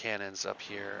 3 cannons up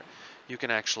here, you can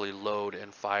actually load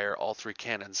and fire all 3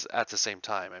 cannons at the same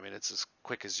time. I mean, it's as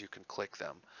quick as you can click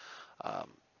them.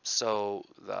 So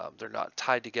they're not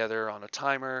tied together on a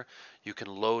timer. You can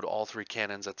load all 3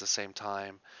 cannons at the same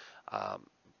time.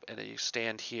 And then you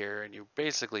stand here and you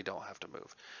basically don't have to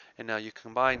move. And now you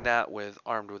combine that with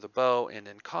armed with a bow, and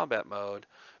in combat mode,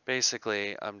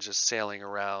 basically I'm just sailing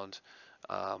around,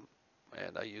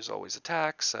 and I use always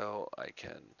attack, so I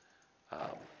can,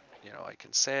 I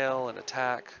can sail and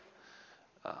attack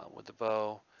with the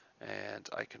bow, and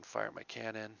I can fire my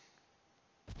cannon,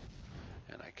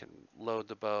 and I can load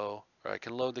the bow, or I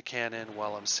can load the cannon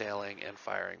while I'm sailing and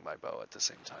firing my bow at the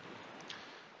same time.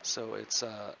 So it's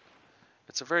a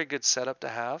very good setup to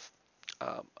have.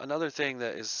 Another thing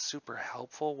that is super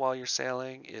helpful while you're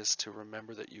sailing is to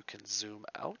remember that you can zoom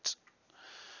out,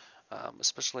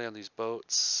 especially on these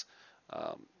boats.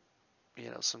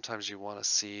 Sometimes you want to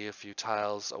see a few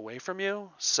tiles away from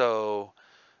you, so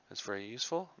it's very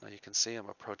useful. Now you can see I'm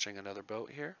approaching another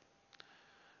boat here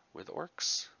with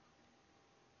orcs.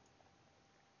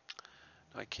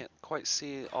 I can't quite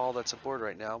see all that's aboard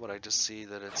right now, but I just see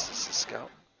that it's a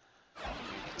scout.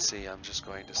 You can see I'm just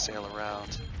going to sail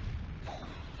around,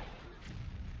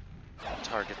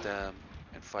 target them,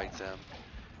 and fight them.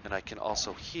 And I can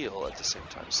also heal at the same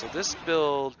time. So this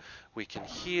build, we can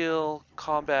heal,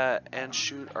 combat, and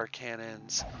shoot our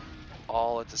cannons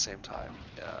all at the same time.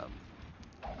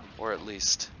 Or at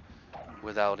least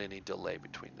without any delay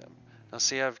between them. Now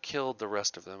see, I've killed the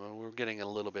rest of them, and we're getting a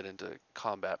little bit into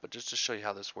combat, but just to show you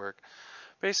how this works.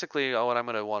 Basically, what I'm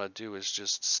going to want to do is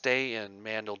just stay in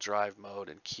manual drive mode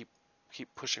and keep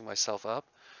keep pushing myself up,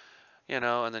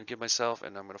 and then give myself,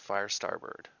 and I'm going to fire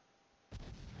starboard.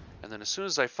 And then as soon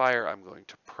as I fire, I'm going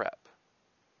to prep.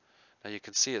 Now you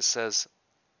can see it says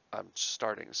I'm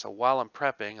starting. So while I'm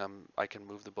prepping, I can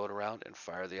move the boat around and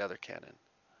fire the other cannon.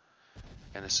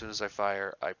 And as soon as I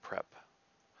fire, I prep.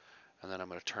 And then I'm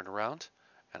going to turn around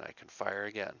and I can fire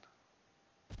again.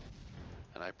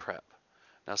 And I prep.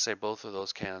 Now say both of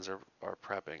those cannons are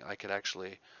prepping. I could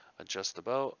actually adjust the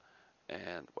boat,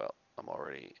 and well, I'm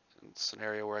already in a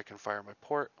scenario where I can fire my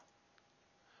port.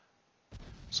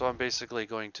 So I'm basically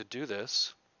going to do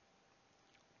this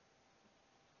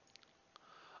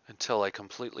until I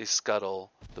completely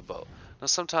scuttle the boat. Now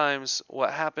sometimes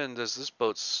what happened is this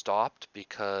boat stopped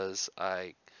because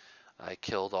I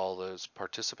killed all those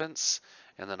participants,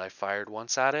 and then I fired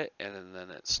once at it, and then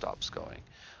it stops going.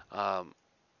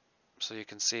 So you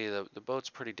can see the boat's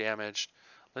pretty damaged.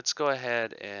 Let's go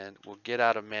ahead and we'll get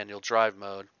out of manual drive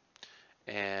mode,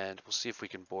 and we'll see if we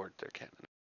can board their cannon.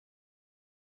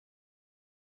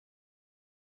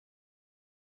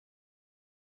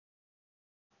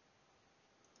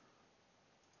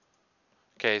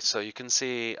 Okay, so you can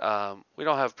see we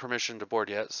don't have permission to board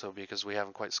yet, so because we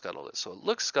haven't quite scuttled it. So it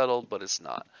looks scuttled, but it's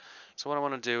not. So what I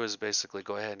want to do is basically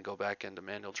go ahead and go back into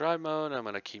manual drive mode. I'm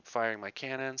going to keep firing my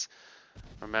cannons.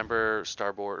 Remember,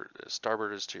 starboard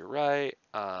is to your right,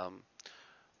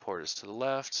 port is to the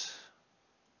left,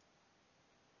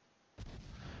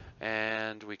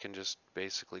 and we can just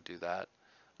basically do that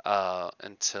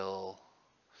until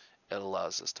it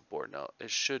allows us to board. Now,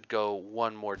 it should go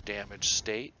one more damage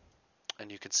state, and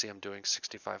you can see I'm doing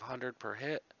 6,500 per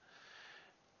hit.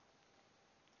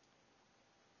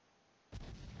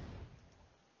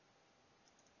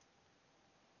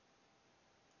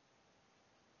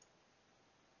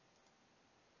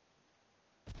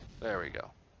 There we go.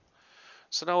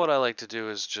 So now what I like to do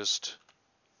is just,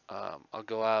 I'll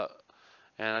go out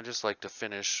and I just like to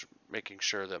finish making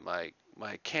sure that my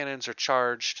cannons are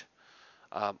charged.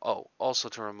 Oh, also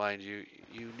to remind you,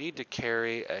 you need to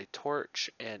carry a torch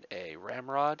and a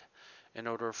ramrod in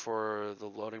order for the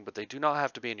loading, but they do not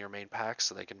have to be in your main pack,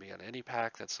 so they can be on any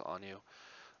pack that's on you.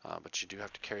 But you do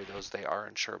have to carry those. They are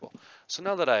insurable. So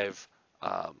now that I've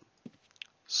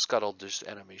scuttled this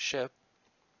enemy ship,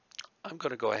 I'm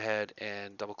going to go ahead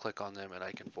and double click on them and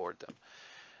I can board them.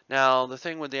 Now the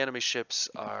thing with the enemy ships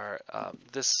are,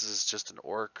 this is just an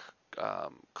orc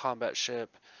combat ship.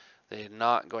 They're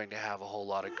not going to have a whole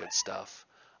lot of good stuff.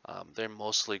 They're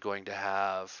mostly going to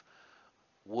have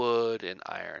wood and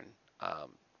iron,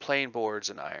 plain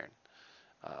boards and iron.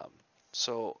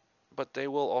 But they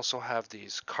will also have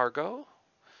these cargo,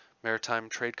 maritime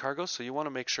trade cargo, so you want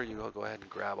to make sure you go ahead and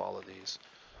grab all of these.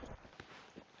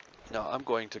 Now I'm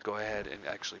going to go ahead and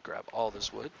actually grab all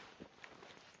this wood.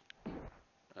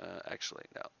 Actually,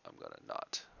 no, I'm going to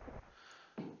not.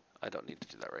 I don't need to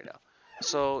do that right now.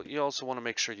 So you also want to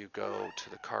make sure you go to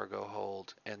the cargo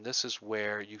hold, and this is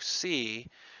where you see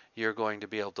you're going to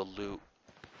be able to loot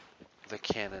the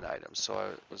cannon items. So I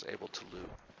was able to loot.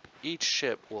 Each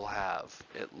ship will have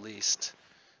at least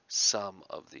some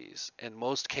of these. In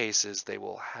most cases, they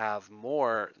will have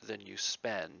more than you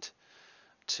spend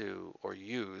to or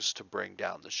use to bring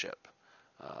down the ship.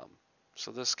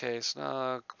 So this case,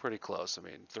 pretty close. I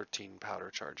mean, 13 powder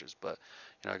charges, but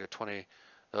I got 20 of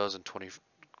those and 20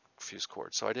 fuse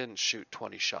cords. So I didn't shoot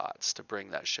 20 shots to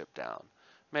bring that ship down.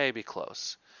 Maybe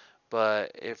close,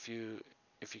 but if you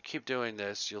keep doing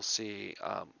this, you'll see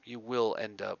you will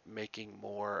end up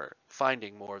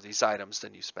finding more of these items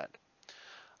than you spend.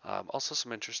 Also,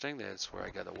 some interesting. That's where I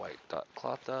got a white dot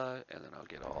cloth dye, and then I'll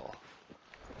get all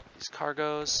these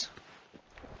cargoes.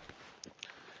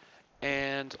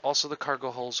 And also the cargo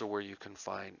holes are where you can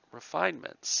find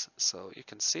refinements. So you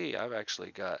can see I've actually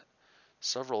got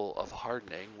several of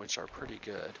hardening, which are pretty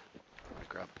good. I'm going to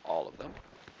grab all of them.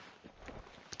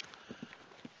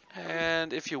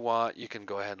 And if you want, you can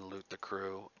go ahead and loot the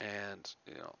crew. And,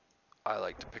 I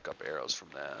like to pick up arrows from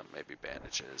them, maybe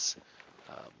bandages.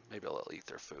 Maybe I'll eat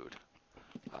their food.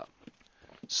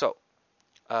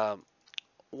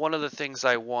 One of the things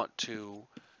I want to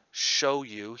show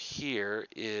you here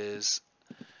is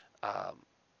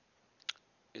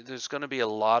there's going to be a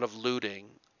lot of looting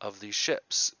of these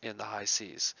ships in the high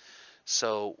seas.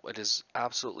 So it is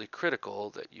absolutely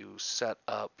critical that you set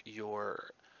up your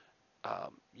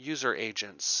user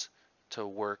agents to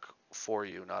work for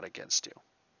you, not against you.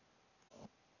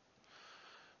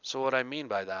 So what I mean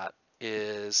by that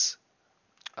is,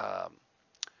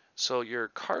 so your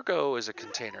cargo is a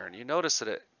container, and you notice that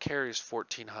it carries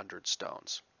 1,400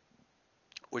 stones,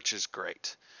 which is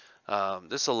great.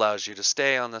 This allows you to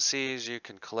stay on the seas. You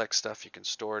can collect stuff. You can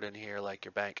store it in here like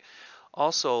your bank.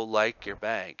 Also, like your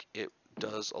bank, it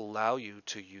does allow you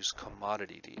to use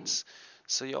commodity deeds.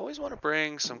 So you always want to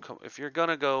bring some, if you're going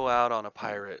to go out on a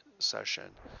pirate session,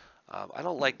 I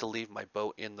don't like to leave my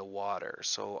boat in the water.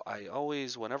 So I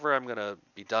always, whenever I'm going to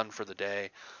be done for the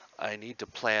day, I need to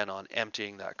plan on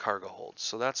emptying that cargo hold.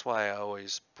 So that's why I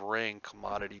always bring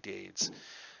commodity deeds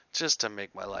just to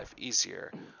make my life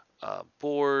easier.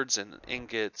 Boards and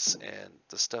ingots and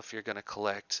the stuff you're going to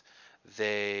collect,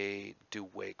 they do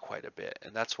weigh quite a bit,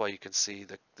 and that's why you can see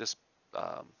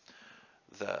um,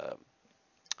 the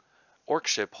orc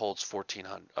ship holds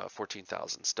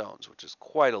 14,000 stones, which is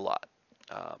quite a lot,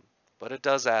 um, but it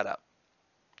does add up.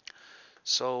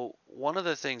 So one of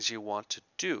the things you want to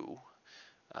do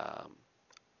um,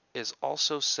 is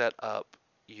also set up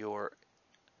your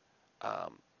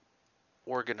um,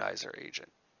 organizer agent.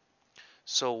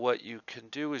 So what you can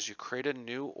do is you create a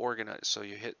new organizer. So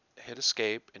you hit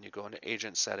escape and you go into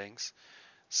agent settings.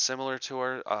 Similar to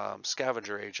our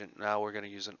scavenger agent, now we're going to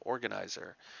use an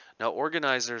organizer. Now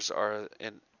organizers are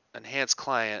an enhanced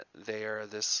client. They are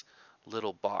this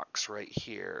little box right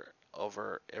here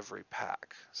over every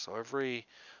pack. So every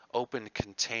open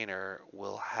container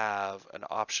will have an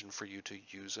option for you to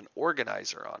use an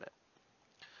organizer on it.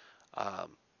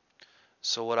 Um,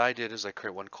 so what I did is I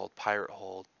create one called Pirate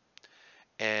Hold.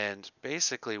 And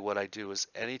basically what I do is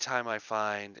anytime I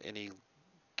find any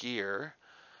gear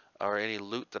or any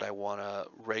loot that I want to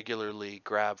regularly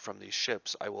grab from these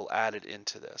ships, I will add it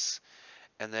into this.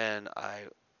 And then I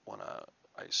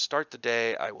start the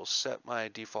day, I will set my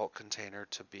default container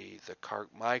to be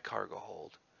my cargo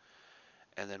hold.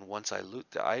 And then once I loot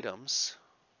the items,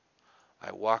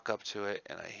 I walk up to it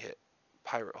and I hit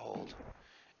pirate hold,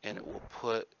 and it will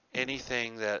put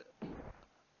anything that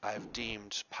I've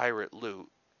deemed pirate loot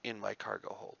in my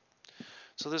cargo hold.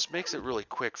 So this makes it really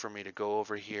quick for me to go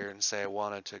over here and say I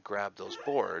wanted to grab those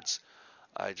boards.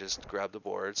 I just grab the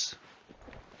boards.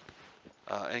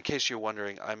 In case you're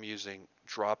wondering, I'm using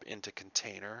drop into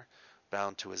container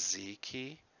bound to a Z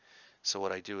key. So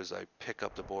what I do is I pick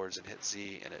up the boards and hit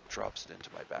Z, and it drops it into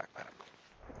my backpack.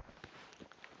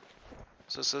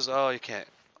 So it says, oh, you can't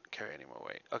carry any more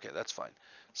weight. Okay, that's fine.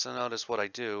 So notice what I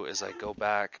do is I go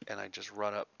back and I just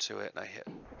run up to it and I hit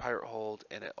pirate hold,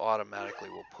 and it automatically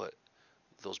will put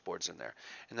those boards in there.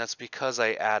 And that's because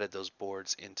I added those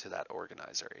boards into that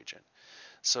organizer agent.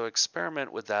 So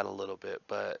experiment with that a little bit,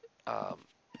 but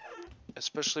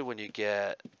especially when you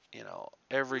get,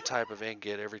 every type of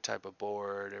ingot, every type of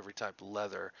board, every type of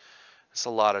leather, it's a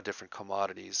lot of different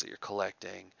commodities that you're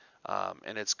collecting.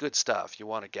 And it's good stuff. You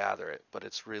want to gather it, but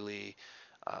it's really,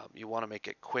 you want to make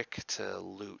it quick to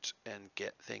loot and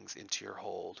get things into your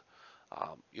hold.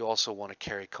 You also want to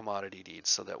carry commodity deeds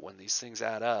so that when these things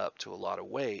add up to a lot of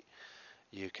weight,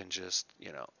 you can just,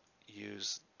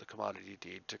 use the commodity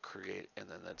deed to create, and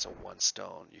then that's a 1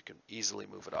 stone. You can easily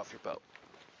move it off your boat.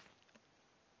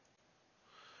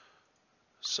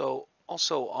 So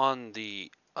also on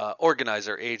the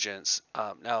organizer agents,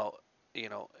 now,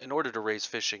 in order to raise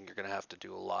fishing, you're going to have to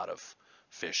do a lot of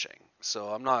fishing. So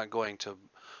I'm not going to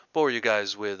bore you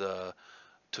guys with a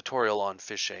tutorial on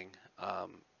fishing.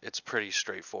 It's pretty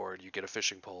straightforward. You get a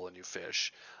fishing pole and you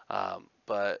fish.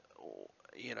 But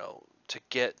to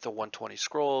get the 120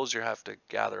 scrolls, you have to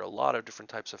gather a lot of different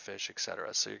types of fish,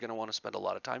 etc. So you're going to want to spend a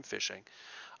lot of time fishing.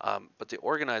 But the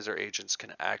organizer agents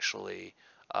can actually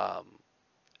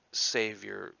save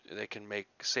your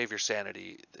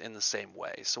sanity in the same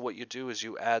way. So what you do is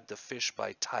you add the fish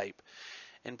by type,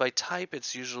 and by type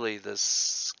it's usually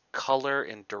this color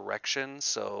and direction.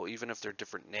 So even if they're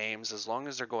different names, as long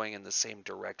as they're going in the same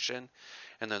direction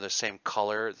and they're the same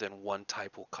color, then one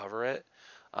type will cover it.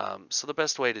 So the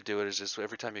best way to do it is just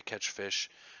every time you catch fish,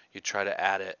 you try to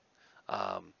add it.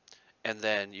 And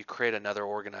then you create another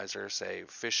organizer, say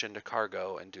fish into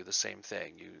cargo, and do the same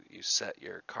thing. You set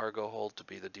your cargo hold to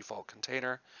be the default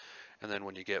container, and then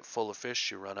when you get full of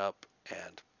fish, you run up,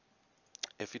 and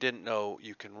if you didn't know,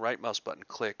 you can right mouse button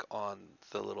click on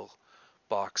the little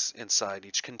box inside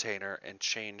each container and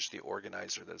change the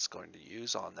organizer that it's going to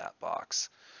use on that box.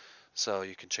 So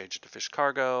you can change it to fish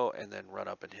cargo and then run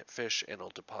up and hit fish, and it'll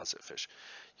deposit fish.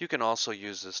 You can also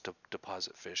use this to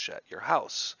deposit fish at your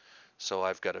house. So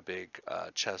I've got a big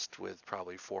chest with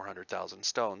probably 400,000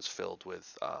 stones filled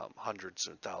with hundreds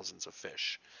of thousands of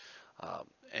fish.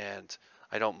 And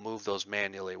I don't move those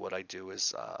manually. What I do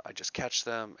is I just catch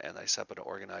them and I set up an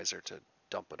organizer to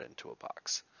dump it into a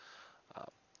box.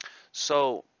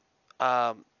 So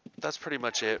that's pretty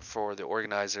much it for the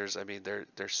organizers. I mean,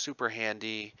 they're super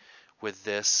handy with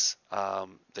this.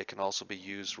 They can also be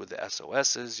used with the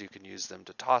SOSs. You can use them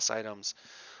to toss items,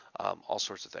 all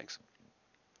sorts of things.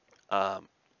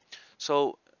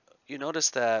 So you notice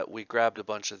that we grabbed a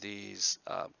bunch of these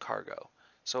cargo.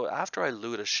 So after I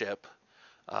loot a ship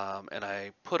and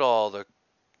I put all the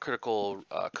critical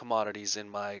commodities in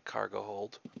my cargo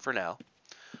hold for now,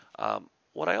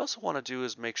 what I also want to do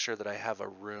is make sure that I have a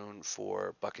rune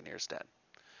for Buccaneer's Den.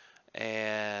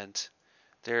 And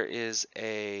there is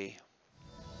a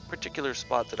particular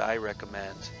spot that I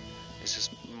recommend is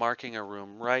just marking a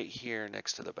room right here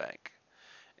next to the bank.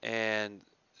 And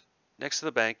next to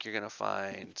the bank, you're going to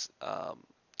find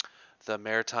the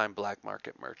Maritime Black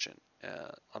Market Merchant.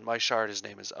 On my shard, his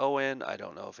name is Owen. I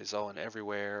don't know if he's Owen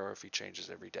everywhere or if he changes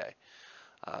every day,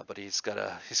 but he's got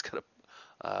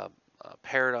a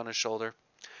parrot on his shoulder,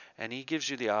 and he gives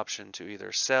you the option to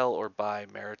either sell or buy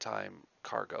maritime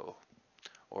cargo,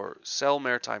 or sell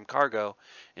maritime cargo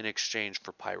in exchange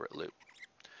for pirate loot.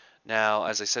 Now,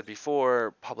 as I said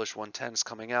before, Publish 110 is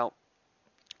coming out,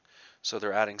 so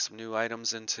they're adding some new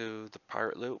items into the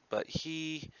pirate loot, but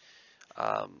he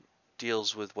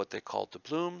deals with what they call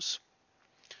doubloons.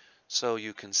 So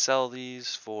you can sell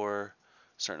these for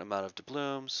a certain amount of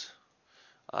doubloons.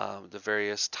 The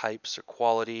various types or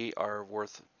quality are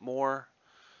worth more.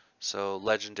 So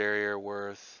legendary are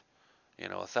worth,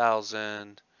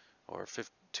 1,000 or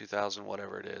 2,000,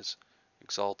 whatever it is.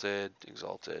 Exalted,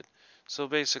 exalted. So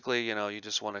basically, you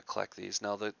just want to collect these.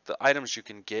 Now, the items you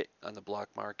can get on the black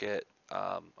market,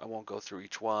 I won't go through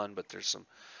each one, but there's some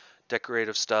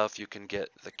decorative stuff. You can get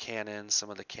the cannons, some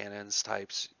of the cannons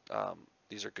types.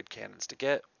 These are good cannons to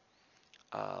get.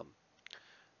 Um,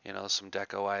 some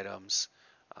deco items.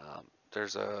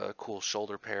 There's a cool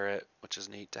shoulder parrot, which is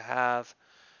neat to have.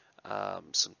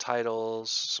 Some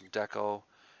titles, some deco,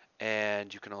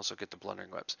 and you can also get the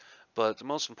blundering webs. But the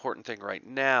most important thing right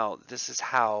now, this is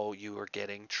how you are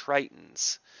getting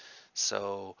Tritons.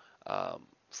 So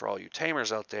for all you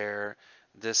tamers out there,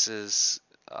 this is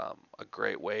a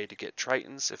great way to get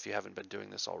Tritons if you haven't been doing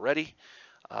this already.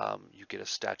 You get a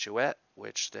statuette,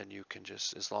 which then you can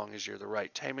just, as long as you're the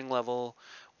right taming level,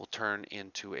 will turn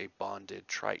into a bonded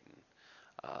Triton.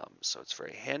 So it's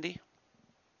very handy.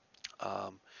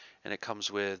 And it comes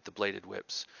with the bladed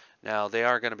whips. Now they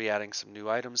are going to be adding some new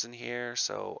items in here,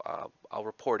 so I'll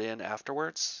report in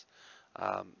afterwards.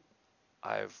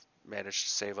 I've managed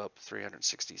to save up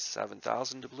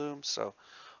 367,000 doubloons, so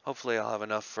hopefully I'll have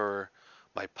enough for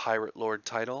my Pirate Lord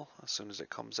title as soon as it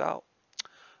comes out.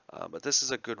 But this is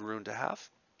a good rune to have.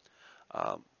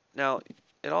 Now,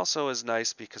 it also is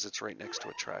nice because it's right next to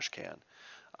a trash can.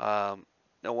 Now,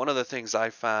 one of the things I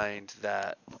find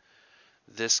that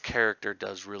this character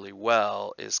does really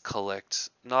well is collect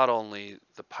not only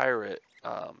the pirate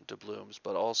doubloons,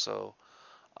 but also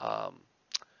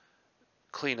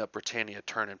clean up Britannia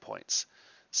turn-in points.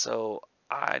 So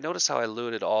I notice how I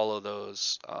looted all of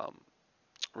those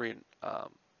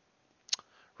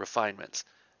refinements.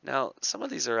 Now, some of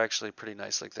these are actually pretty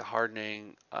nice, like the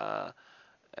hardening,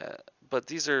 but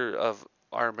these are of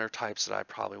armor types that I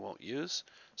probably won't use.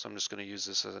 So I'm just going to use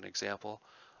this as an example.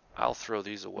 I'll throw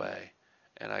these away,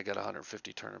 and I got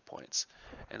 150 turn points.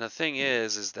 And the thing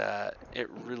is that it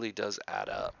really does add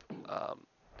up.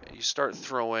 You start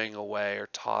throwing away or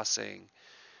tossing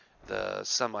the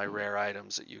semi-rare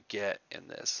items that you get in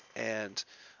this, and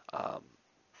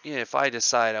if I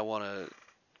decide I want to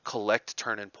collect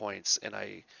turn-in points and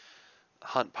I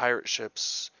hunt pirate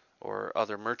ships or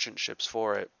other merchant ships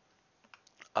for it,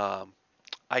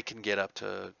 I can get up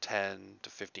to 10 to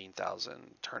 15,000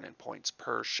 turn-in points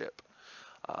per ship,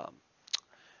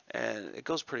 and it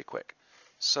goes pretty quick.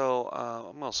 So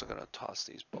I'm also going to toss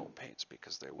these bone paints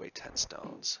because they weigh 10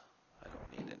 stones. I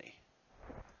don't need any.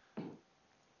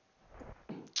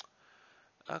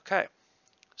 Okay,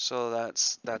 so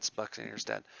that's Buccaneer's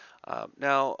Den.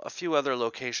 Now, a few other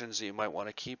locations that you might want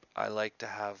to keep. I like to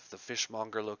have the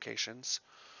fishmonger locations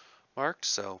marked.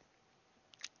 So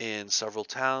in several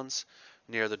towns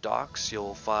near the docks,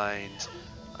 you'll find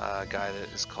a guy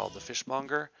that is called the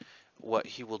fishmonger. What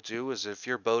he will do is if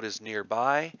your boat is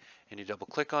nearby and you double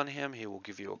click on him, he will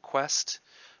give you a quest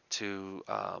to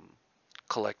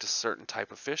collect a certain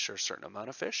type of fish or a certain amount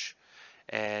of fish.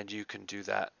 And you can do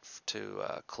that to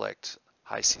collect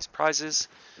high seas prizes.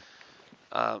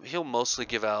 He'll mostly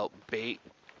give out bait,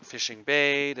 fishing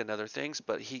bait, and other things,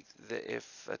 but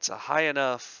if it's a high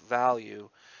enough value,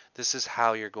 this is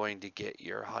how you're going to get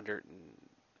your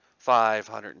 105,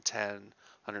 110,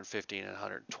 115, and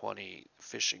 120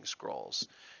 fishing scrolls,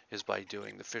 is by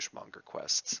doing the fishmonger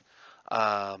quests.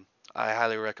 I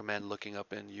highly recommend looking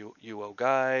up in UO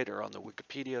Guide or on the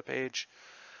Wikipedia page.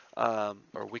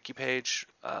 Or wiki page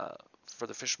for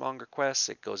the fishmonger quests.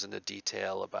 It goes into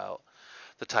detail about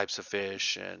the types of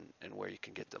fish and where you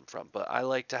can get them from. But I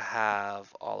like to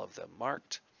have all of them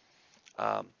marked.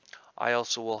 Um, I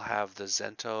also will have the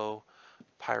Zento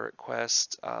Pirate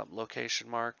Quest location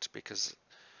marked because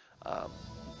um,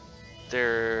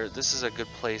 this is a good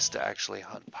place to actually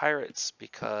hunt pirates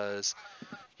because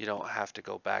you don't have to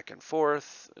go back and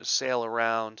forth, sail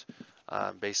around.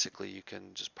 Basically, you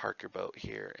can just park your boat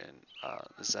here in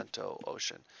the Zento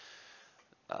Ocean.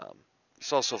 Um,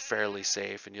 it's also fairly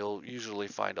safe, and you'll usually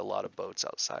find a lot of boats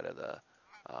outside of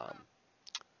um,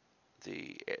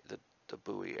 the, the the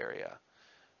buoy area.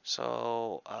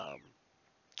 So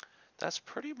that's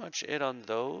pretty much it on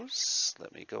those.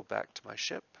 Let me go back to my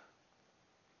ship.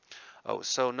 Oh,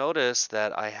 so notice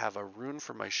that I have a rune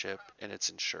for my ship, and it's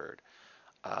insured.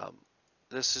 Um,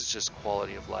 this is just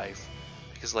quality of life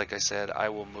because, like I said, I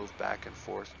will move back and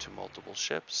forth to multiple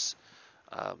ships.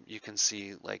 You can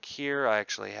see, like here, I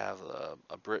actually have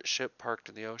a Brit ship parked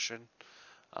in the ocean.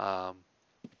 Um,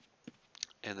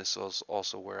 and this is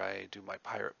also where I do my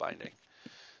pirate binding.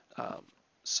 Um,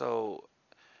 so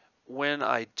when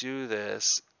I do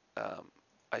this,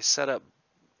 I set up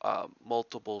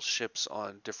multiple ships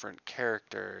on different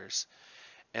characters,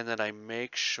 and then I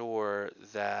make sure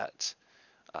that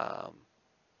um,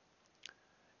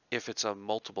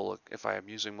 if I am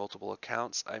using multiple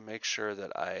accounts, I make sure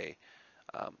that I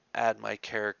add my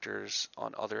characters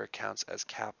on other accounts as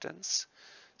captains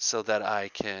so that I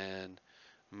can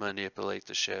manipulate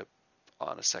the ship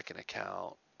on a second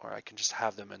account, or I can just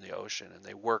have them in the ocean and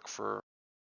they work for.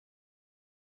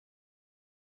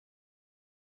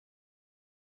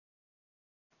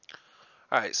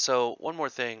 All right, so one more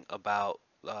thing about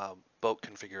boat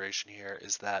configuration here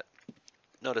is that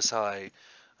notice how I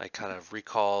kind of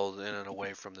recalled in and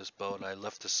away from this boat, and I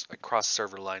crossed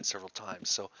server lines several times.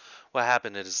 So what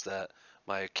happened is that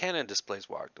my cannon displays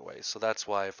walked away. So that's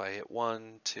why if I hit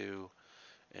 1, 2,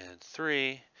 and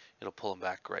 3, it'll pull them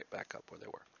right back up where they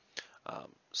were.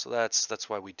 So that's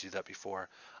why we do that before.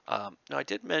 Now I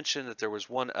did mention that there was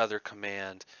one other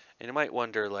command, and you might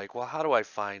wonder like, well, how do I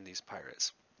find these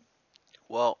pirates?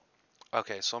 Well,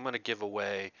 okay, so I'm going to give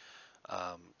away.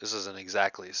 This isn't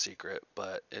exactly a secret,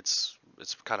 but it's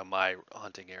kind of my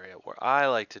hunting area. Where I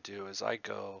like to do is I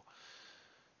go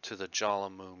to the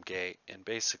Jalamoom Gate and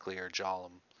basically or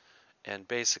Jalam, and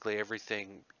basically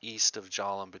everything east of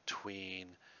Jalam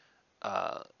between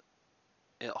uh,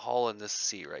 Hull and this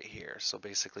sea right here. So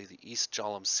basically the East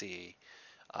Jalam Sea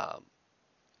um,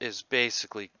 is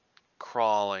basically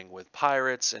crawling with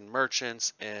pirates and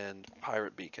merchants and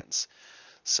pirate beacons.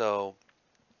 So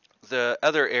the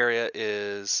other area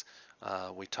is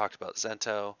we talked about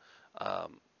Zento,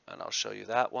 and I'll show you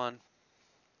that one.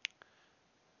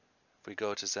 If we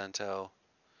go to Zento,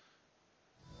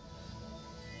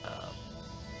 um,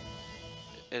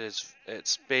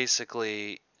 it's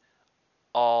basically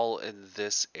all in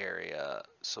this area.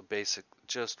 So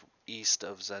just east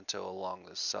of Zento along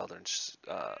the southern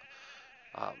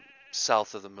um,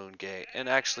 south of the Moon Gate, and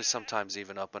actually sometimes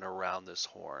even up and around this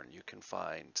horn, you can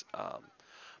find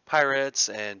pirates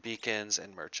and beacons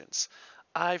and merchants.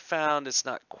 I found it's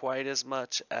not quite as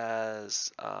much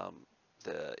as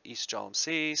the East Jalam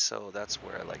Sea, so that's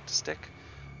where I like to stick.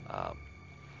 Um,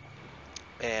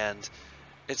 and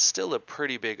it's still a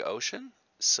pretty big ocean.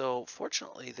 So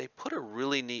fortunately, they put a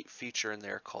really neat feature in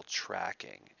there called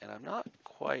tracking, and I'm not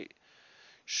quite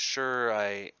sure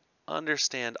I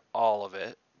understand all of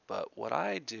it, but what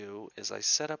I do is I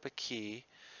set up a key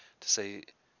to say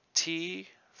T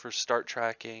for start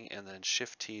tracking and then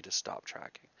Shift T to stop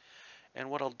tracking. And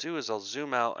what I'll do is I'll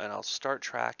zoom out and I'll start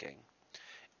tracking.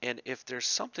 And if there's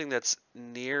something that's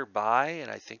nearby, and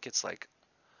I think it's like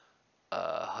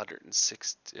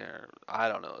 160, I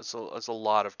don't know, it's a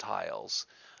lot of tiles.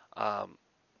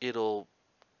 It'll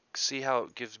see how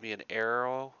it gives me an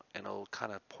arrow and it'll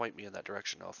kind of point me in that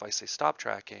direction. Now, if I say stop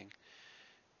tracking,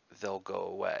 they'll go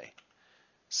away.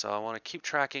 So I want to keep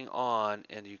tracking on,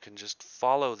 and you can just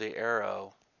follow the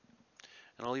arrow,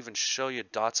 and I'll even show you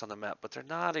dots on the map, but they're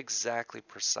not exactly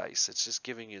precise. It's just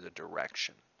giving you the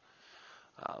direction.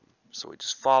 So we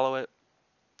just follow it,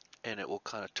 and it will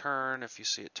kind of turn if you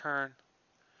see it turn.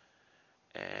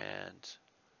 And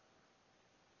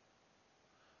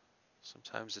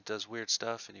sometimes it does weird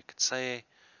stuff, and you could say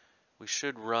we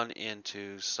should run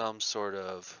into some sort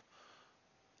of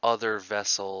other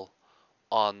vessel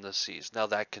on the seas. Now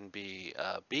that can be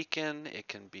a beacon, it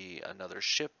can be another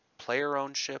ship,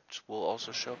 player-owned ship will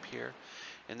also show up here.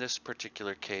 In this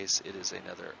particular case, it is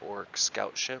another orc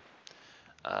scout ship,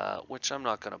 which I'm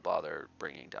not going to bother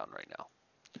bringing down right now.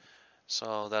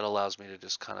 So that allows me to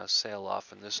just kind of sail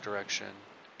off in this direction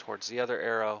towards the other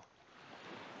arrow,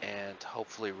 and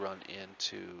hopefully run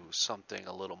into something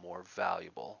a little more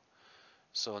valuable.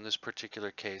 So in this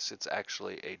particular case, it's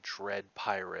actually a dread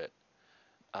pirate,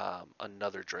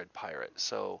 another dread pirate.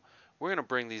 So we're going to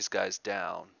bring these guys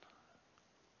down.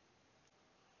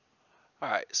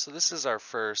 Alright, so this is our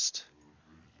first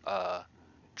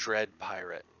dread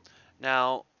pirate.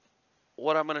 Now,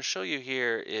 what I'm going to show you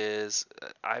here is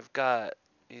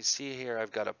you see here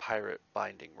I've got a pirate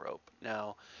binding rope.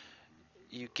 Now,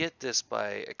 you get this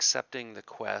by accepting the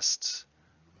quests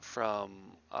from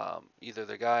either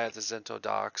the guy at the Zento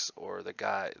docks or the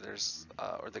guy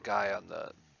on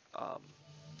the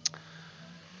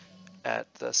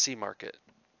at the sea market.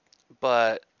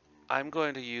 But I'm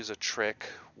going to use a trick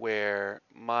where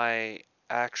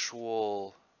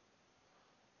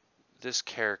this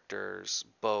character's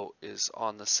boat is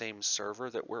on the same server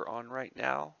that we're on right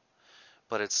now,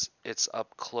 but it's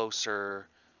up closer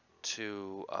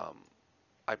to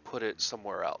I put it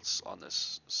somewhere else on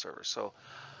this server. So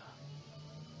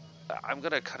I'm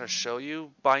gonna kind of show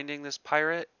you binding this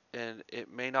pirate, and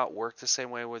it may not work the same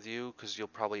way with you because you'll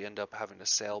probably end up having to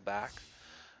sail back.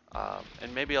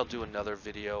 And maybe I'll do another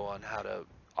video on how to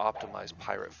optimize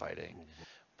pirate fighting.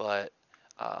 But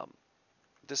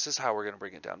this is how we're going to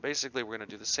bring it down. Basically, we're going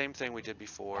to do the same thing we did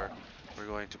before. We're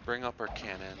going to bring up our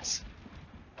cannons.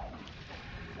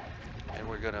 And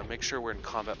we're going to make sure we're in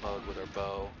combat mode with our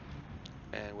bow.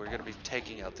 And we're going to be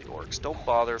taking out the orcs. Don't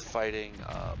bother fighting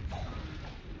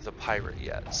the pirate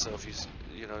yet. So if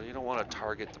you don't want to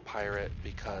target the pirate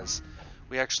because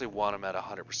we actually want him at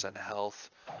 100% health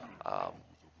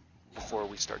before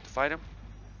we start to fight him.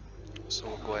 So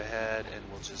we'll go ahead and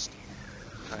we'll just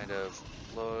kind of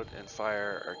load and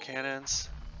fire our cannons.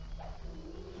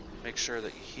 Make sure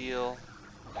that you heal.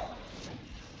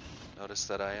 Notice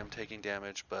that I am taking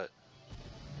damage, but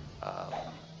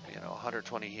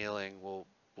 120 healing will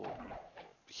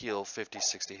heal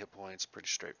 50-60 hit points pretty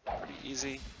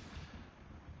easy.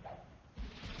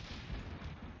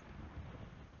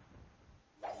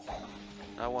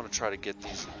 Now I want to try to get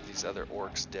these other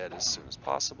orcs dead as soon as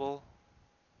possible.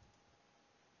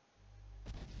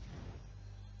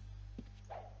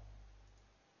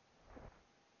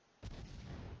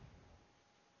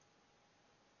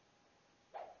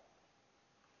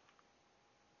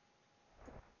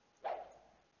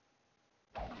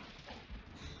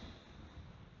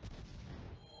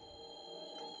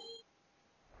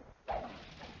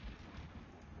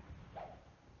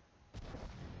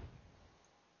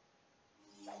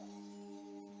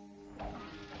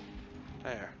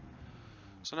 There.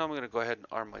 So now I'm going to go ahead and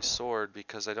arm my sword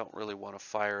because I don't really want to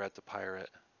fire at the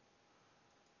pirate.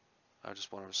 I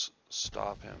just want to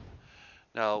stop him.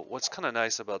 Now, what's kind of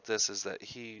nice about this is that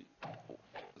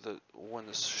when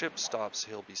the ship stops,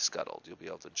 he'll be scuttled. You'll be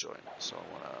able to join him. So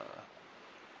I want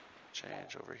to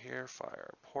change over here,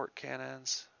 fire port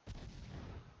cannons,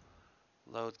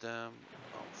 load them,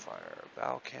 fire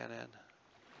bow cannon,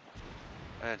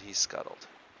 and he's scuttled.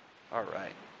 All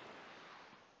right.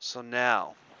 So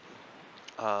now,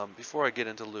 before I get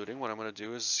into looting, what I'm going to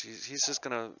do is he's just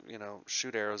going to,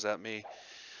 shoot arrows at me.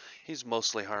 He's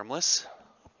mostly harmless.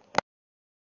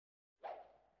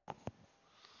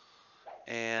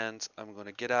 And I'm going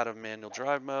to get out of manual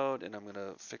drive mode, and I'm going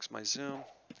to fix my zoom.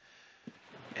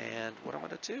 And what I'm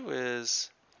going to do is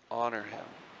honor him.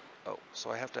 Oh, so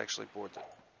I have to actually board the...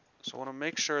 So I want to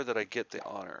make sure that I get the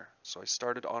honor. So I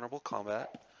started honorable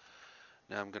combat.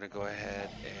 Now I'm going to go ahead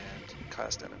and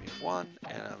cast enemy 1,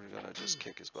 and I'm going to just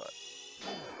kick his butt.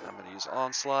 I'm going to use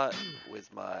onslaught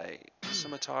with my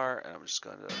scimitar, and I'm just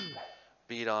going to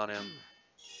beat on him.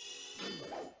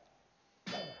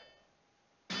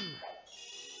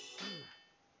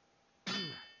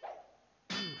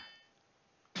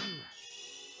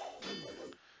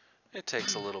 It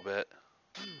takes a little bit.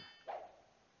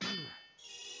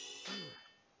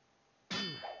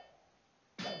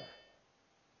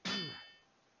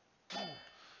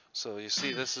 So you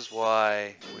see, this is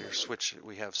why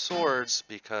we have swords,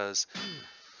 because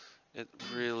it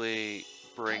really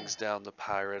brings down the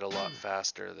pirate a lot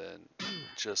faster than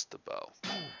just the bow.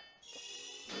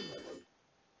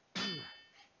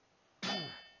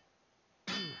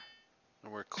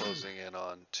 And we're closing in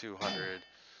on 200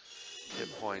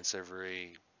 hit points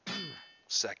every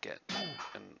second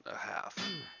and a half,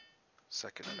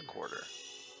 second and a quarter.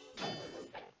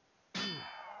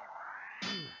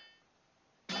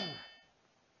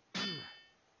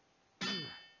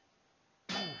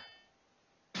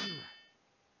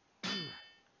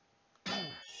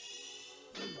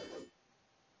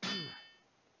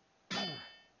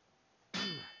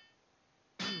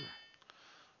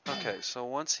 Okay, so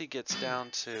once he gets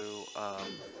down to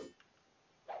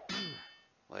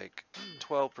like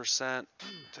 12%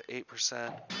 to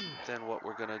 8%, then what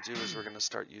we're going to do is we're going to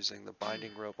start using the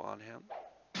binding rope on him.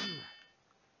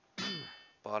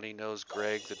 Bonnie knows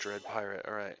Greg, the Dread Pirate.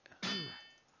 All right.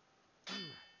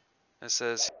 It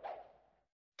says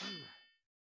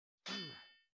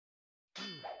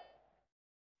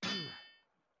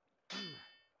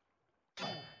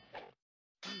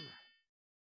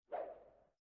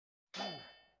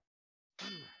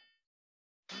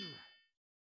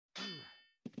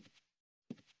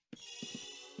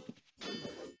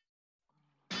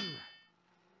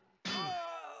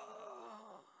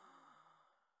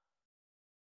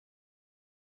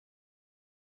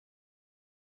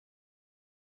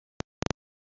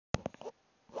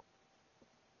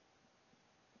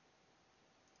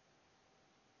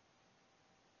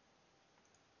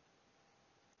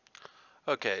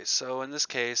okay, so in this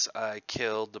case, I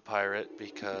killed the pirate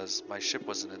because my ship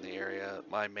wasn't in the area,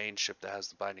 my main ship that has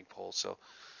the binding pole, so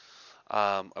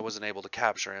I wasn't able to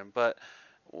capture him. But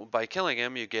by killing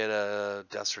him, you get a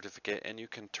death certificate, and you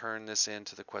can turn this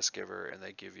into the quest giver, and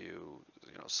they give you,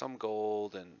 some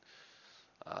gold, and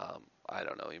I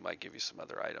don't know, you might give you some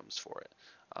other items for it.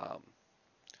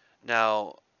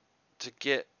 Now, to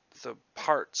get the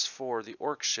parts for the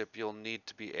orc ship, you'll need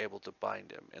to be able to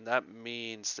bind him, and that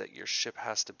means that your ship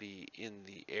has to be in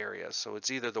the area. So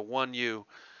it's either the one you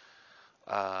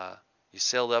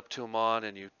sailed up to him on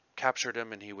and you captured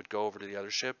him and he would go over to the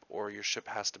other ship, or your ship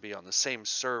has to be on the same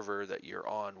server that you're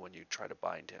on when you try to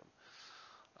bind him.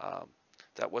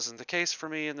 That wasn't the case for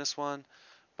me in this one,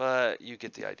 but you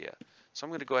get the idea. So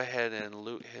I'm going to go ahead and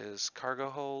loot his cargo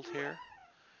hold here,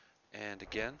 and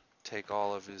again take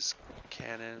all of his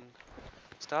cannon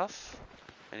stuff,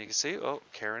 and you can see, oh,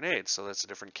 carronade, so that's a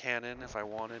different cannon if I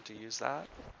wanted to use that.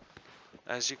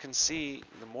 As you can see,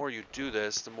 the more you do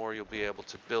this, the more you'll be able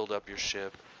to build up your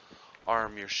ship,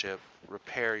 arm your ship,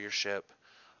 repair your ship.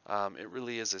 It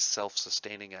really is a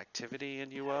self-sustaining activity in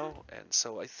UO, and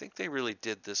so I think they really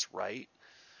did this right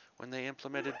when they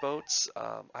implemented boats.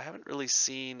 I haven't really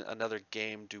seen another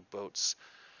game do boats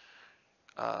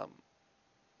um,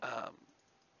 um,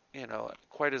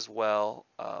 quite as well,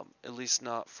 at least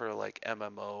not for like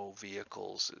MMO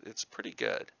vehicles. It's pretty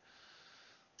good.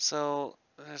 So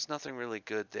there's nothing really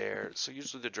good there. So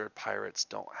usually the Dread Pirates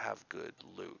don't have good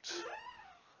loot.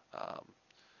 Um,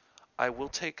 I will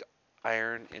take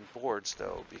iron and boards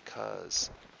though, because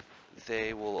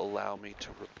they will allow me to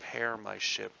repair my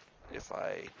ship if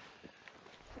I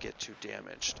get too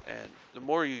damaged. And the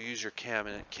more you use your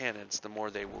cannons, the more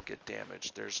they will get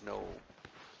damaged. There's no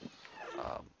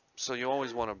so you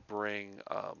always want to bring,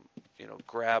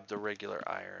 grab the regular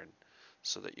iron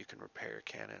so that you can repair your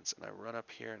cannons. And I run up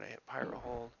here and I hit pirate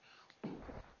hold, and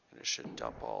it should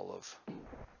dump all of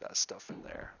that stuff in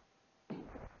there.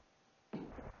 And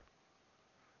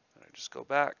I just go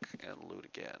back and loot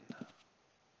again.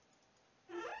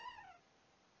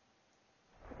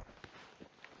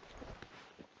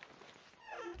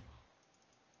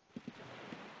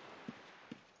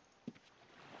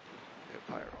 Hit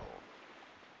pirate hold.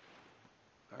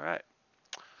 All right.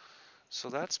 So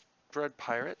that's Dread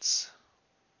Pirates.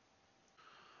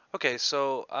 Okay,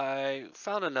 so I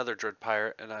found another Dread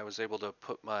Pirate, and I was able to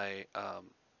put my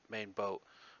main boat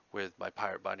with my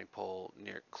pirate binding pole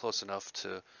close enough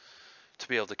to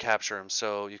be able to capture him.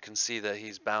 So you can see that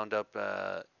he's bound up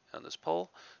on this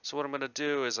pole. So what I'm going to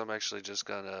do is I'm actually just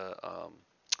going to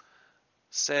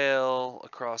sail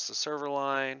across the server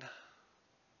line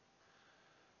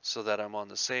so that I'm on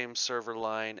the same server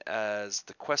line as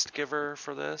the quest giver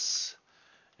for this.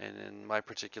 And in my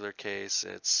particular case,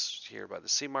 it's here by the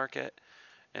sea market.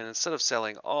 And instead of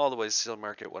sailing all the way to the sea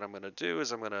market, what I'm going to do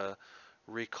is I'm going to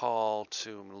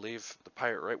leave the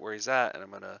pirate right where he's at, and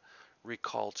I'm going to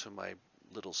recall to my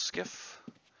little skiff,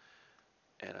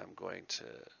 and I'm going to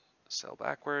sail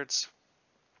backwards.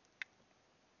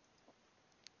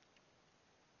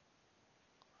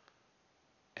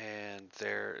 And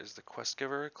there is the quest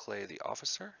giver, Clay the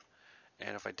officer.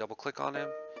 And if I double click on him,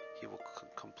 he will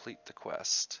complete the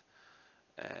quest.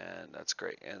 And that's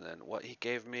great. And then what he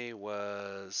gave me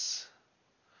was,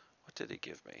 what did he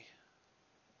give me?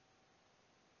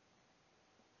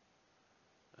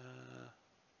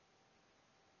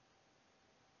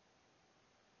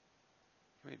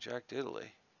 Give me Jack Diddley,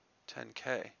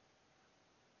 10K.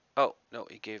 Oh, no,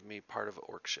 he gave me part of an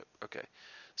orc ship. Okay.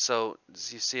 So,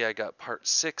 as you see, I got part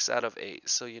 6 out of 8.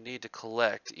 So you need to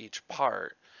collect each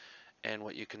part. And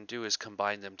what you can do is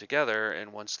combine them together.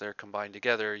 And once they're combined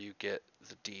together, you get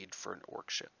the deed for an orc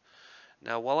ship.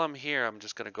 Now, while I'm here, I'm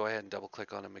just going to go ahead and double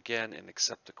click on him again and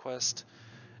accept the quest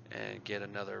and get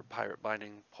another pirate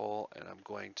binding pole. And I'm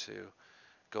going to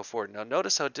go forward. Now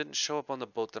notice how it didn't show up on the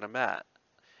boat that I'm at.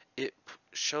 It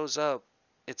shows up,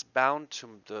 it's bound to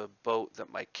the boat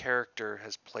that my character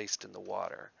has placed in the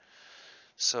water.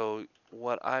 So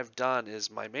what I've done is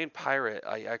my main pirate,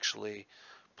 I actually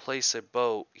place a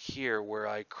boat here where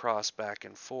I cross back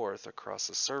and forth across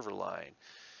the server line.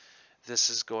 This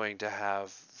is going to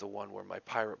have the one where my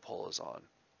pirate pole is on.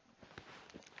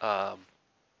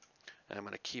 And I'm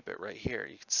going to keep it right here,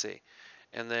 you can see.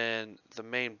 And then the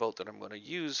main boat that I'm going to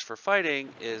use for fighting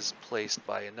is placed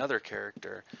by another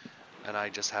character, and I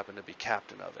just happen to be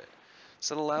captain of it.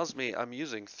 So it allows me, I'm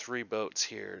using 3 boats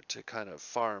here to kind of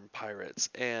farm pirates,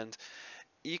 and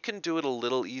you can do it a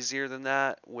little easier than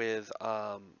that with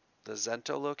the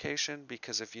Zento location,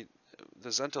 because the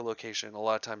Zento location, a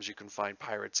lot of times you can find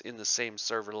pirates in the same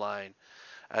server line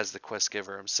as the quest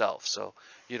giver himself, so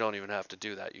you don't even have to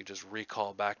do that. You just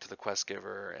recall back to the quest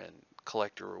giver and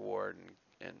collect your reward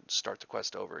and start the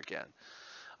quest over again.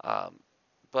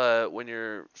 But when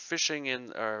you're fishing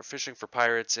for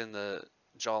pirates in the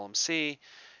Jalum Sea,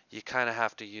 you kind of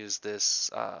have to use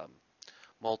this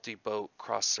multi-boat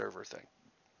cross-server thing.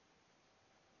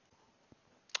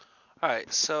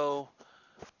 Alright, so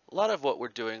a lot of what we're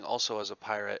doing also as a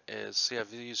pirate is, you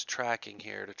have used tracking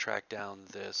here to track down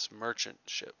this merchant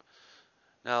ship.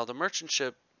 Now the merchant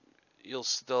ship,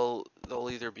 they'll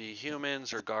either be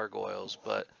humans or gargoyles,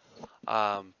 but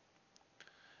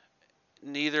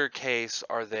neither case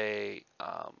are they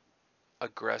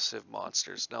aggressive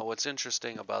monsters. Now what's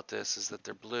interesting about this is that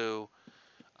they're blue.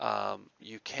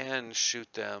 You can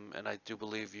shoot them, and I do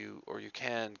believe you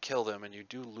can kill them, and you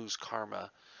do lose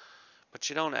karma, but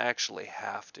you don't actually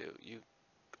have to.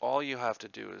 All you have to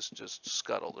do is just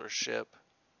scuttle their ship,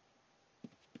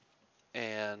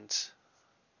 and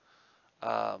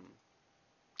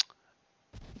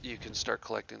you can start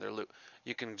collecting their loot.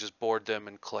 You can just board them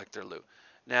and collect their loot.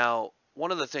 Now,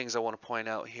 one of the things I want to point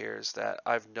out here is that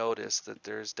I've noticed that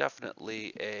there's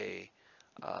definitely a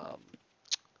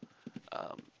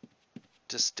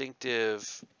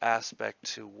distinctive aspect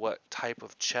to what type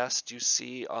of chest you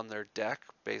see on their deck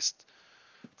based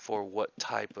for what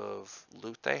type of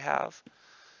loot they have.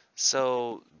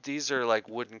 So these are like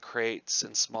wooden crates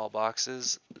and small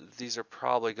boxes. These are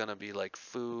probably going to be like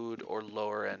food or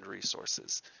lower end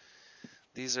resources.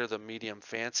 These are the medium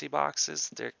fancy boxes.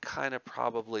 They're kind of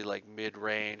probably like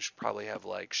mid-range, probably have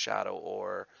like shadow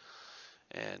ore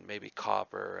and maybe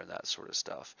copper and that sort of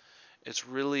stuff. It's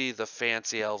really the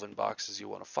fancy elven boxes you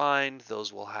want to find.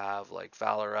 Those will have like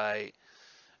valorite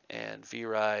and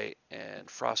virite and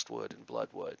frostwood and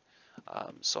bloodwood.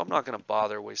 So I'm not going to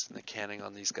bother wasting the canning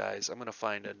on these guys. I'm going to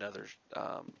find another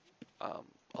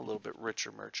a little bit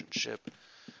richer merchant ship.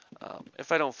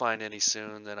 If I don't find any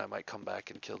soon, then I might come back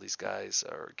and kill these guys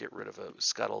or get rid of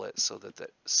scuttle it so that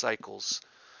it cycles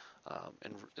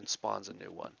and spawns a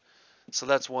new one. So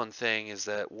that's one thing, is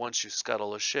that once you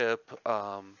scuttle a ship,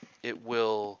 it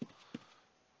will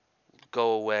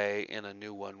go away and a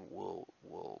new one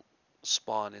will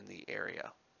spawn in the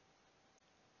area.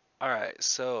 Alright,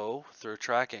 so through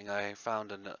tracking I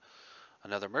found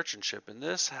another merchant ship, and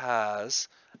this has,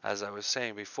 as I was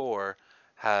saying before,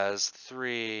 has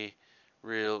 3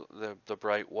 the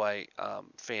bright white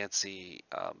fancy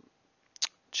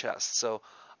chests. So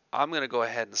I'm going to go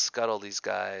ahead and scuttle these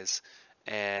guys,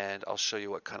 and I'll show you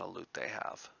what kind of loot they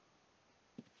have.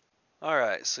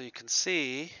 Alright, so you can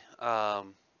see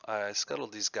I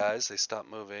scuttled these guys, they stopped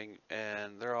moving,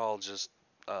 and they're all just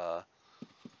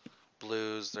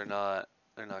blues. They're not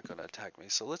going to attack me.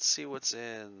 So let's see what's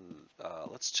in.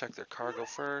 Let's check their cargo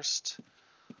first.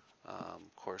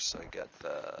 Of course, I get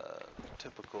the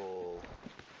typical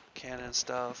cannon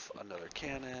stuff, another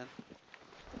cannon,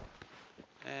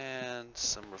 and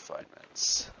some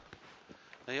refinements.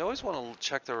 Now you always want to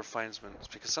check the refinements,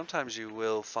 because sometimes you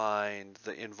will find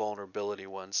the invulnerability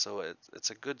ones, so it's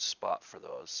a good spot for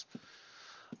those.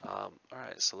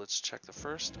 Alright, so let's check the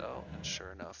first. Oh, and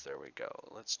sure enough, there we go.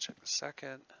 Let's check the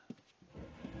second.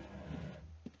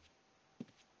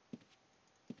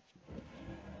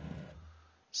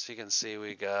 So you can see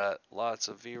we got lots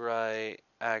of virite,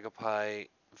 agapite,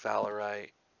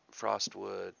 valorite,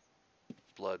 frostwood,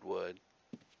 bloodwood,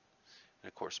 and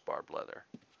of course barbed leather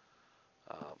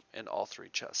in all 3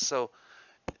 chests. So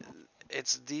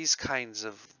it's these kinds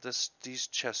of these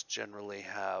chests generally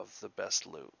have the best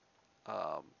loot.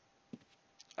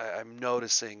 I'm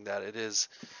noticing that it is,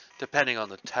 depending on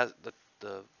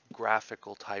the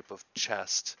graphical type of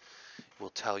chest,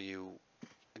 will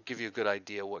give you a good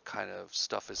idea what kind of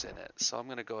stuff is in it. So I'm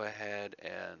going to go ahead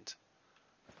and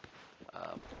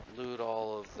loot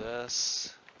all of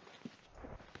this.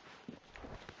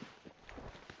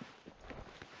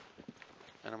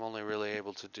 And I'm only really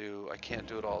able to do, I can't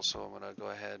do it all, so I'm gonna go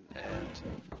ahead and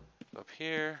go up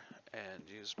here and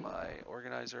use my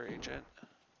organizer agent.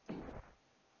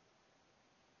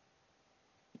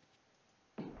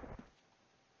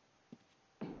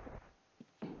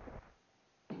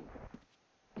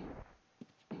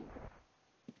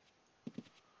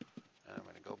 And I'm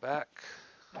gonna go back.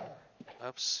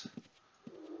 Oops.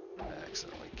 I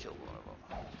accidentally killed one of them.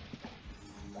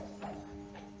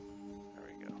 There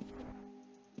we go.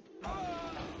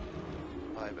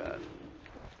 My bad.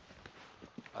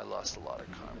 I lost a lot of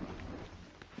karma.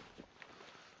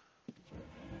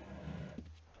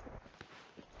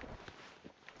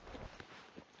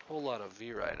 Whole lot of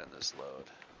V-Ride on this load.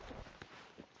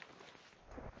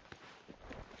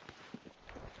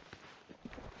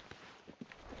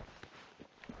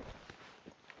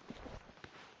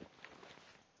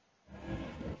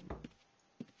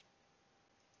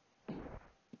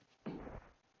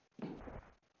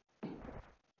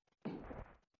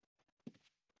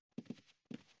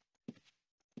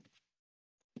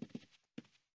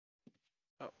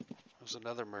 Oh, there's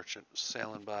another merchant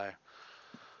sailing by.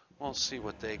 We'll see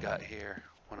what they got here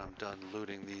when I'm done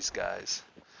looting these guys.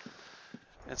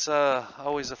 It's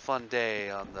always a fun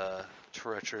day on the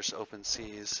treacherous open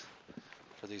seas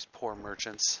for these poor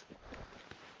merchants.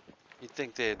 You'd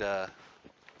think they'd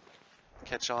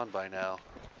catch on by now.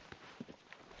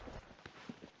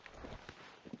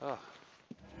 Oh,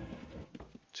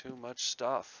 too much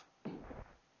stuff.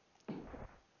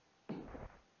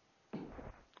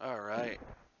 Alright.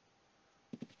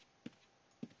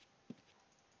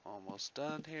 Almost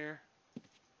done here.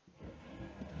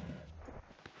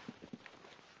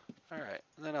 Alright,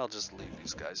 and then I'll just leave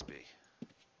these guys be.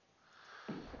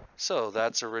 So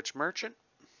that's a rich merchant.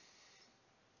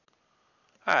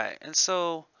 Alright, and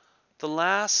so the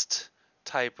last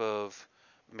type of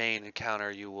main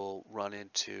encounter you will run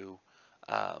into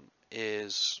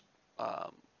is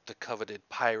the coveted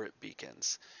pirate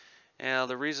beacons. Now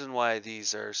the reason why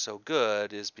these are so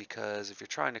good is because if you're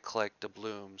trying to collect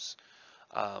doubloons,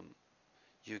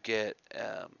 you get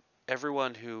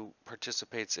everyone who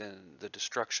participates in the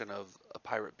destruction of a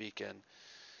pirate beacon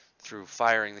through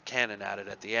firing the cannon at it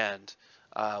at the end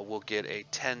will get a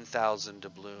 10,000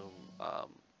 doubloon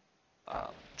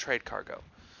trade cargo.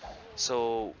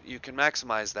 So you can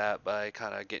maximize that by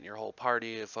kind of getting your whole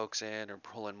party of folks in or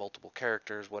pulling multiple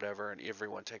characters, whatever, and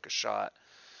everyone take a shot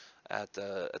at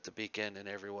the beacon, and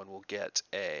everyone will get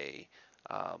a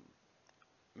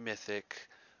mythic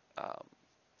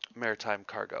maritime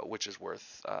cargo, which is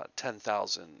worth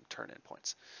 10,000 turn-in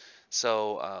points.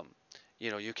 So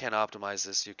you can optimize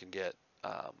this. You can get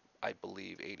I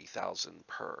believe 80,000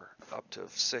 per, up to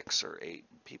 6 or 8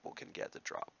 people can get the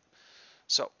drop.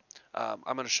 So I'm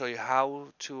going to show you how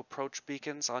to approach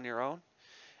beacons on your own.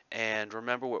 And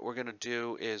remember, what we're going to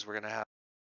do is we're going to have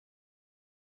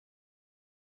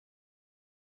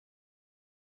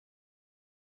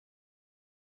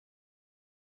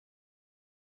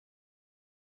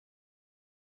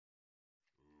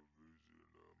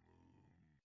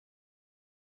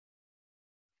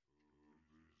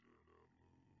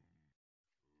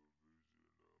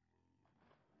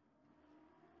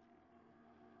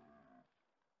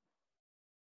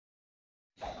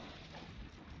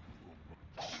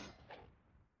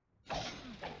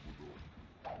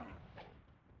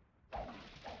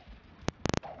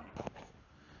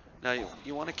now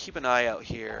you want to keep an eye out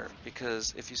here,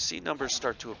 because if you see numbers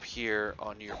start to appear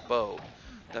on your boat,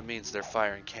 that means they're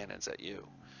firing cannons at you.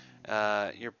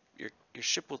 Your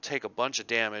ship will take a bunch of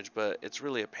damage, but it's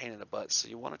really a pain in the butt. So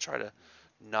you want to try to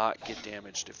not get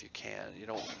damaged if you can. You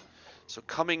don't. So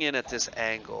coming in at this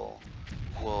angle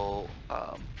will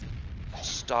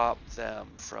stop them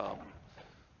from.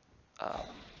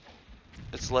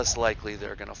 It's less likely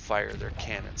they're going to fire their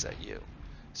cannons at you.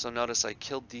 So notice I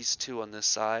killed these two on this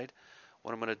side.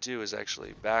 What I'm going to do is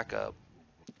actually back up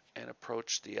and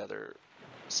approach the other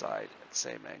side at the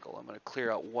same angle. I'm going to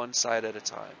clear out one side at a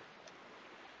time.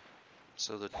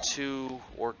 So the two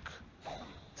orc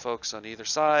folks on either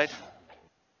side.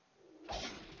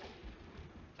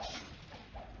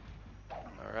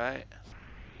 Alright.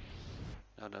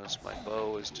 Now notice my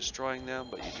bow is destroying them,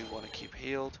 but you do want to keep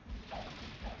healed.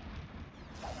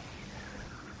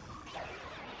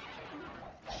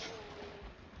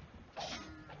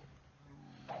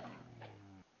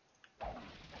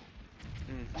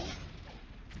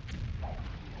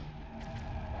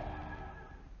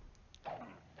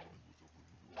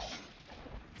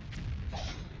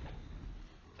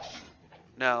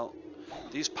 Now,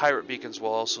 these pirate beacons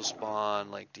will also spawn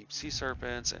like deep sea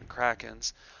serpents and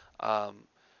krakens.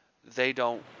 They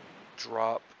don't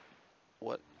drop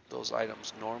what those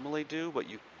items normally do, but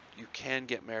you can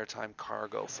get maritime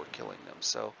cargo for killing them.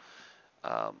 So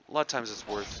a lot of times it's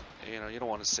worth, you know, you don't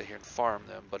want to sit here and farm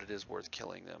them, but it is worth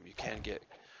killing them. You can get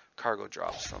cargo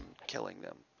drops from killing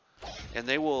them, and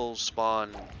they will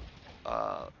spawn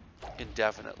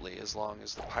indefinitely as long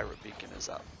as the pirate beacon is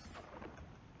up.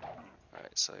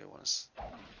 Alright, so you want to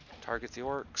target the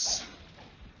orcs,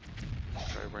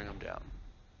 try to bring them down.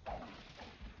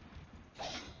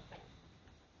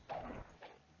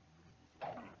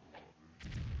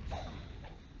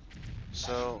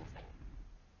 So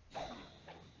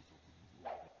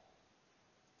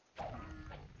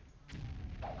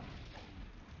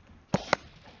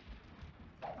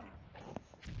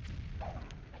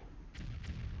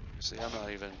see,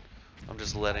 I'm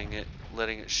just letting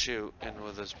it shoot, and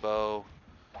with this bow,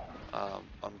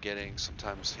 I'm getting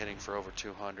sometimes hitting for over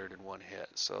 200 in one hit.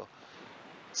 So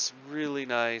it's really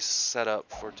nice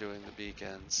setup for doing the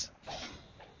beacons.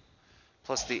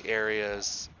 Plus the area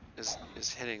is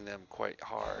hitting them quite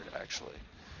hard, actually.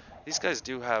 These guys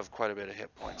do have quite a bit of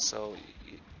hit points, so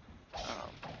get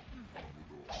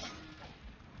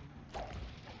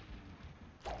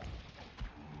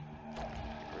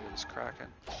rid of this Kraken.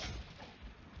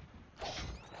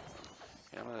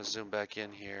 Yeah, I'm going to zoom back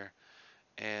in here,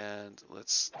 and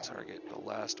let's target the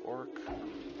last orc.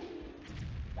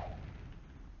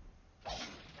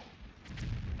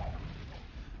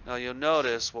 Now you'll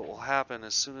notice what will happen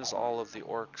as soon as all of the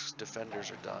orcs'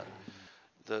 defenders are done,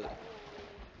 the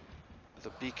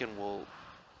beacon will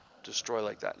destroy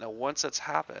like that. Now once that's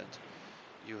happened,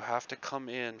 you have to come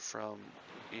in from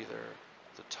either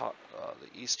the top,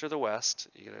 the east or the west.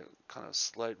 You're gonna kind of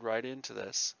slide right into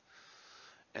this,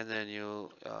 and then you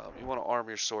want to arm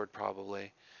your sword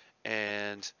probably,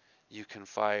 and you can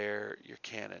fire your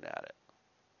cannon at it.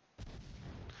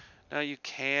 Now you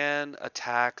can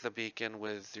attack the beacon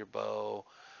with your bow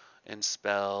and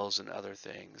spells and other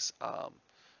things,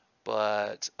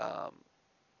 but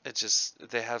it just,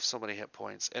 they have so many hit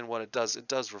points, and what it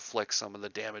does reflect some of the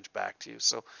damage back to you.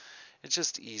 So it's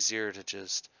just easier to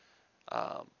just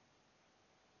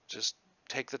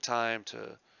take the time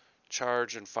to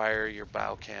charge and fire your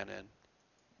bow cannon.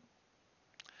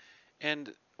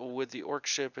 And with the orc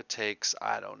ship, it takes,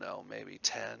 I don't know, maybe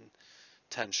 10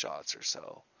 shots or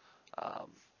so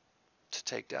to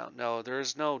take down. No, there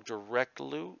is no direct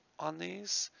loot on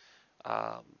these.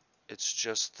 It's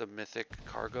just the mythic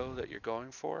cargo that you're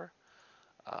going for.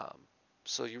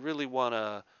 So you really want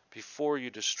to, before you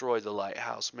destroy the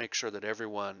lighthouse, make sure that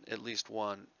everyone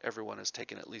has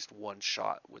taken at least one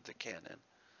shot with the cannon.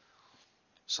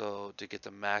 So to get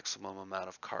the maximum amount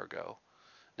of cargo.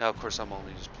 Now, of course, I'm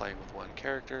only just playing with one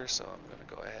character, so I'm going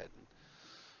to go ahead and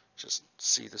just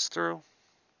see this through.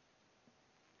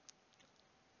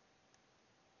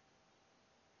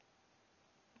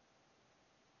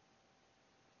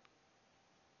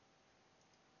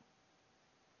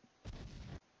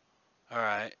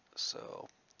 Alright, so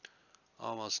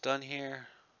almost done here.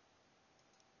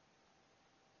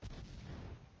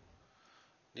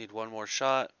 Need one more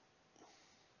shot.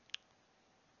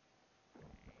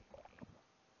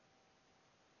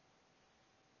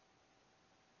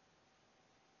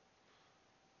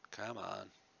 Come on.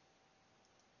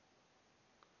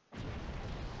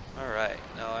 Alright,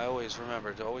 now I always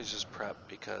remember to always just prep,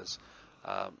 because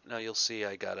now you'll see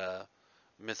I got a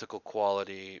mythical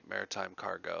quality maritime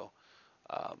cargo.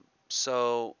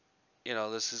 So, you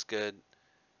know, this is good.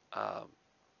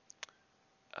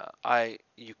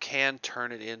 You can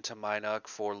turn it into Minuk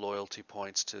for loyalty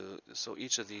points so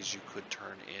each of these you could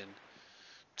turn in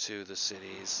to the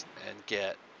cities and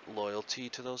get loyalty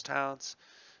to those towns,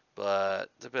 but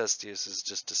the best use is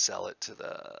just to sell it to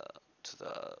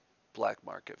the black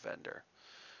market vendor.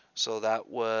 So that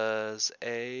was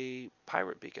a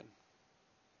pirate beacon.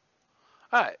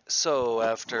 Alright, so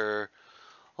after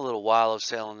a little while of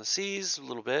sailing the seas, a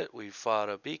little bit, we fought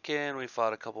a beacon, we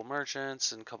fought a couple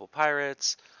merchants and a couple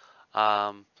pirates,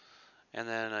 and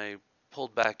then I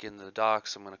pulled back in the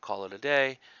docks. I'm going to call it a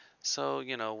day. So,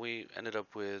 you know, we ended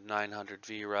up with 900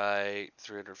 Vrite,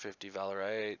 350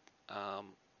 Valerite,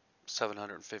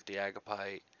 750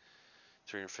 Agapite,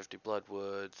 350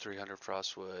 Bloodwood, 300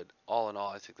 Frostwood. All in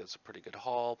all, I think that's a pretty good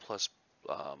haul, plus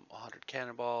 100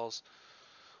 cannonballs,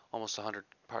 almost 100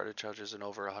 party charges, and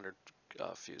over 100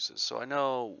 fuses. So I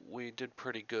know we did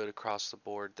pretty good across the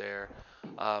board there.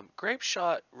 Grape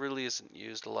shot really isn't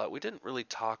used a lot. We didn't really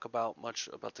talk much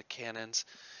about the cannons.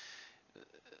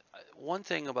 One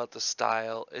thing about the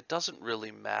style, it doesn't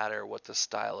really matter what the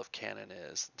style of cannon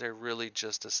is. They're really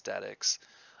just aesthetics.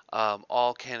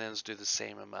 All cannons do the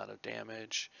same amount of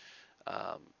damage.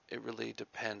 It really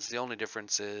depends. The only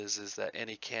difference is that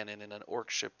any cannon in an orc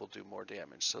ship will do more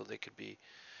damage. So they could be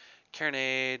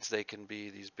carronades, they can be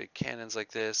these big cannons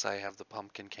like this. I have the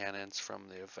pumpkin cannons from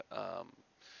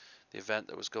the event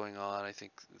that was going on. I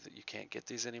think that you can't get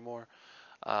these anymore.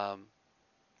 Um,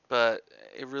 but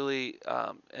it really,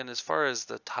 and as far as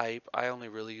the type, I only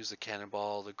really use the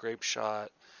cannonball, the grape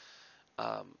shot.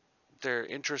 Um, they're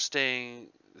interesting.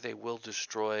 They will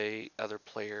destroy other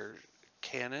player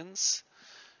cannons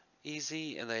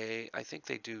easy, and I think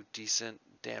they do decent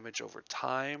damage over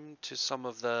time to some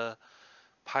of the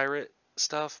pirate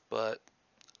stuff, but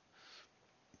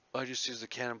I just use the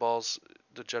cannonballs,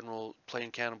 the general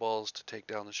plain cannonballs to take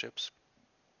down the ships.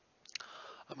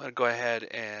 I'm going to go ahead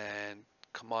and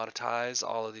commoditize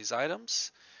all of these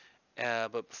items.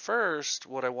 But first,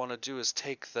 what I want to do is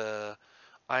take the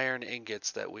iron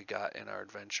ingots that we got in our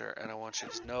adventure, and I want you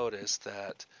to notice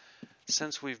that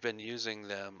since we've been using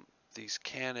them, these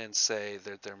cannons say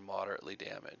that they're moderately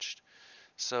damaged.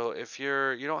 So if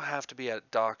you don't have to be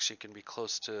at docks, you can be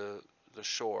close to the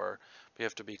shore, but you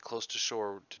have to be close to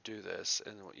shore to do this.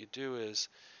 And what you do is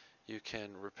you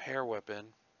can repair weapon,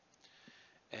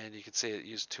 and you can see it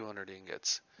used 200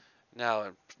 ingots.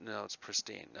 Now it's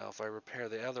pristine. Now if I repair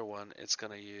the other one, it's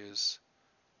going to use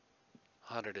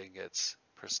 100 ingots,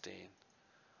 pristine.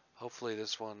 Hopefully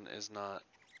this one is not.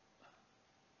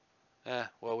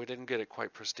 Well, we didn't get it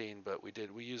quite pristine, but we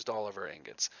did. We used all of our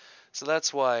ingots. So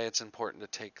that's why it's important to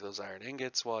take those iron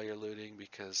ingots while you're looting,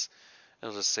 because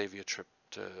it'll just save you a trip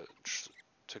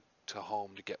to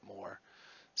home to get more.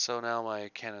 So now my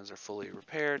cannons are fully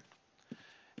repaired,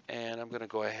 and I'm going to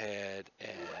go ahead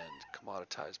and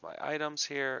commoditize my items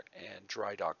here and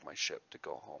dry dock my ship to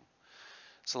go home.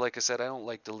 So like I said, I don't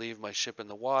like to leave my ship in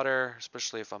the water,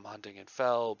 especially if I'm hunting in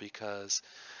Fell, because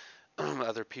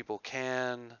other people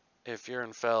can. If you're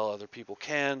in Fell, other people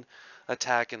can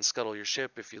attack and scuttle your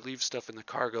ship. If you leave stuff in the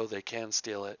cargo, they can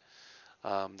steal it.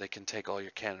 They can take all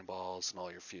your cannonballs and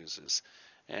all your fuses.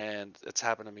 And it's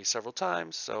happened to me several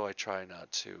times, so I try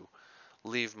not to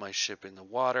leave my ship in the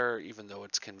water, even though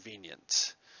it's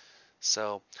convenient.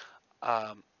 So,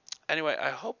 um, anyway,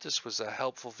 I hope this was a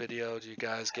helpful video to you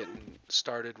guys getting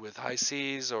started with high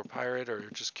seas or pirate, or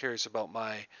just curious about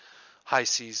my high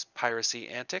seas piracy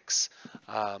antics.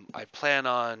 I plan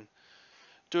on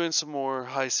doing some more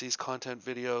high seas content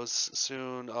videos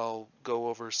soon. I'll go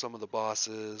over some of the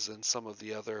bosses and some of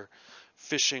the other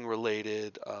fishing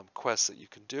related quests that you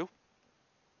can do.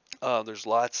 There's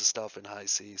lots of stuff in high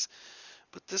seas,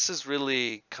 but this is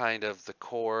really kind of the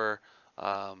core,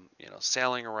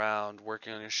 sailing around,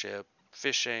 working on your ship,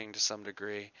 fishing to some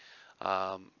degree,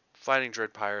 fighting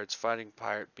dread pirates, fighting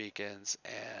pirate beacons,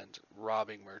 and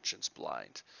robbing merchants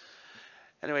blind.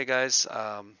 Anyway, guys,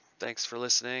 thanks for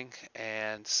listening,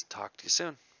 and talk to you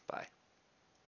soon. Bye.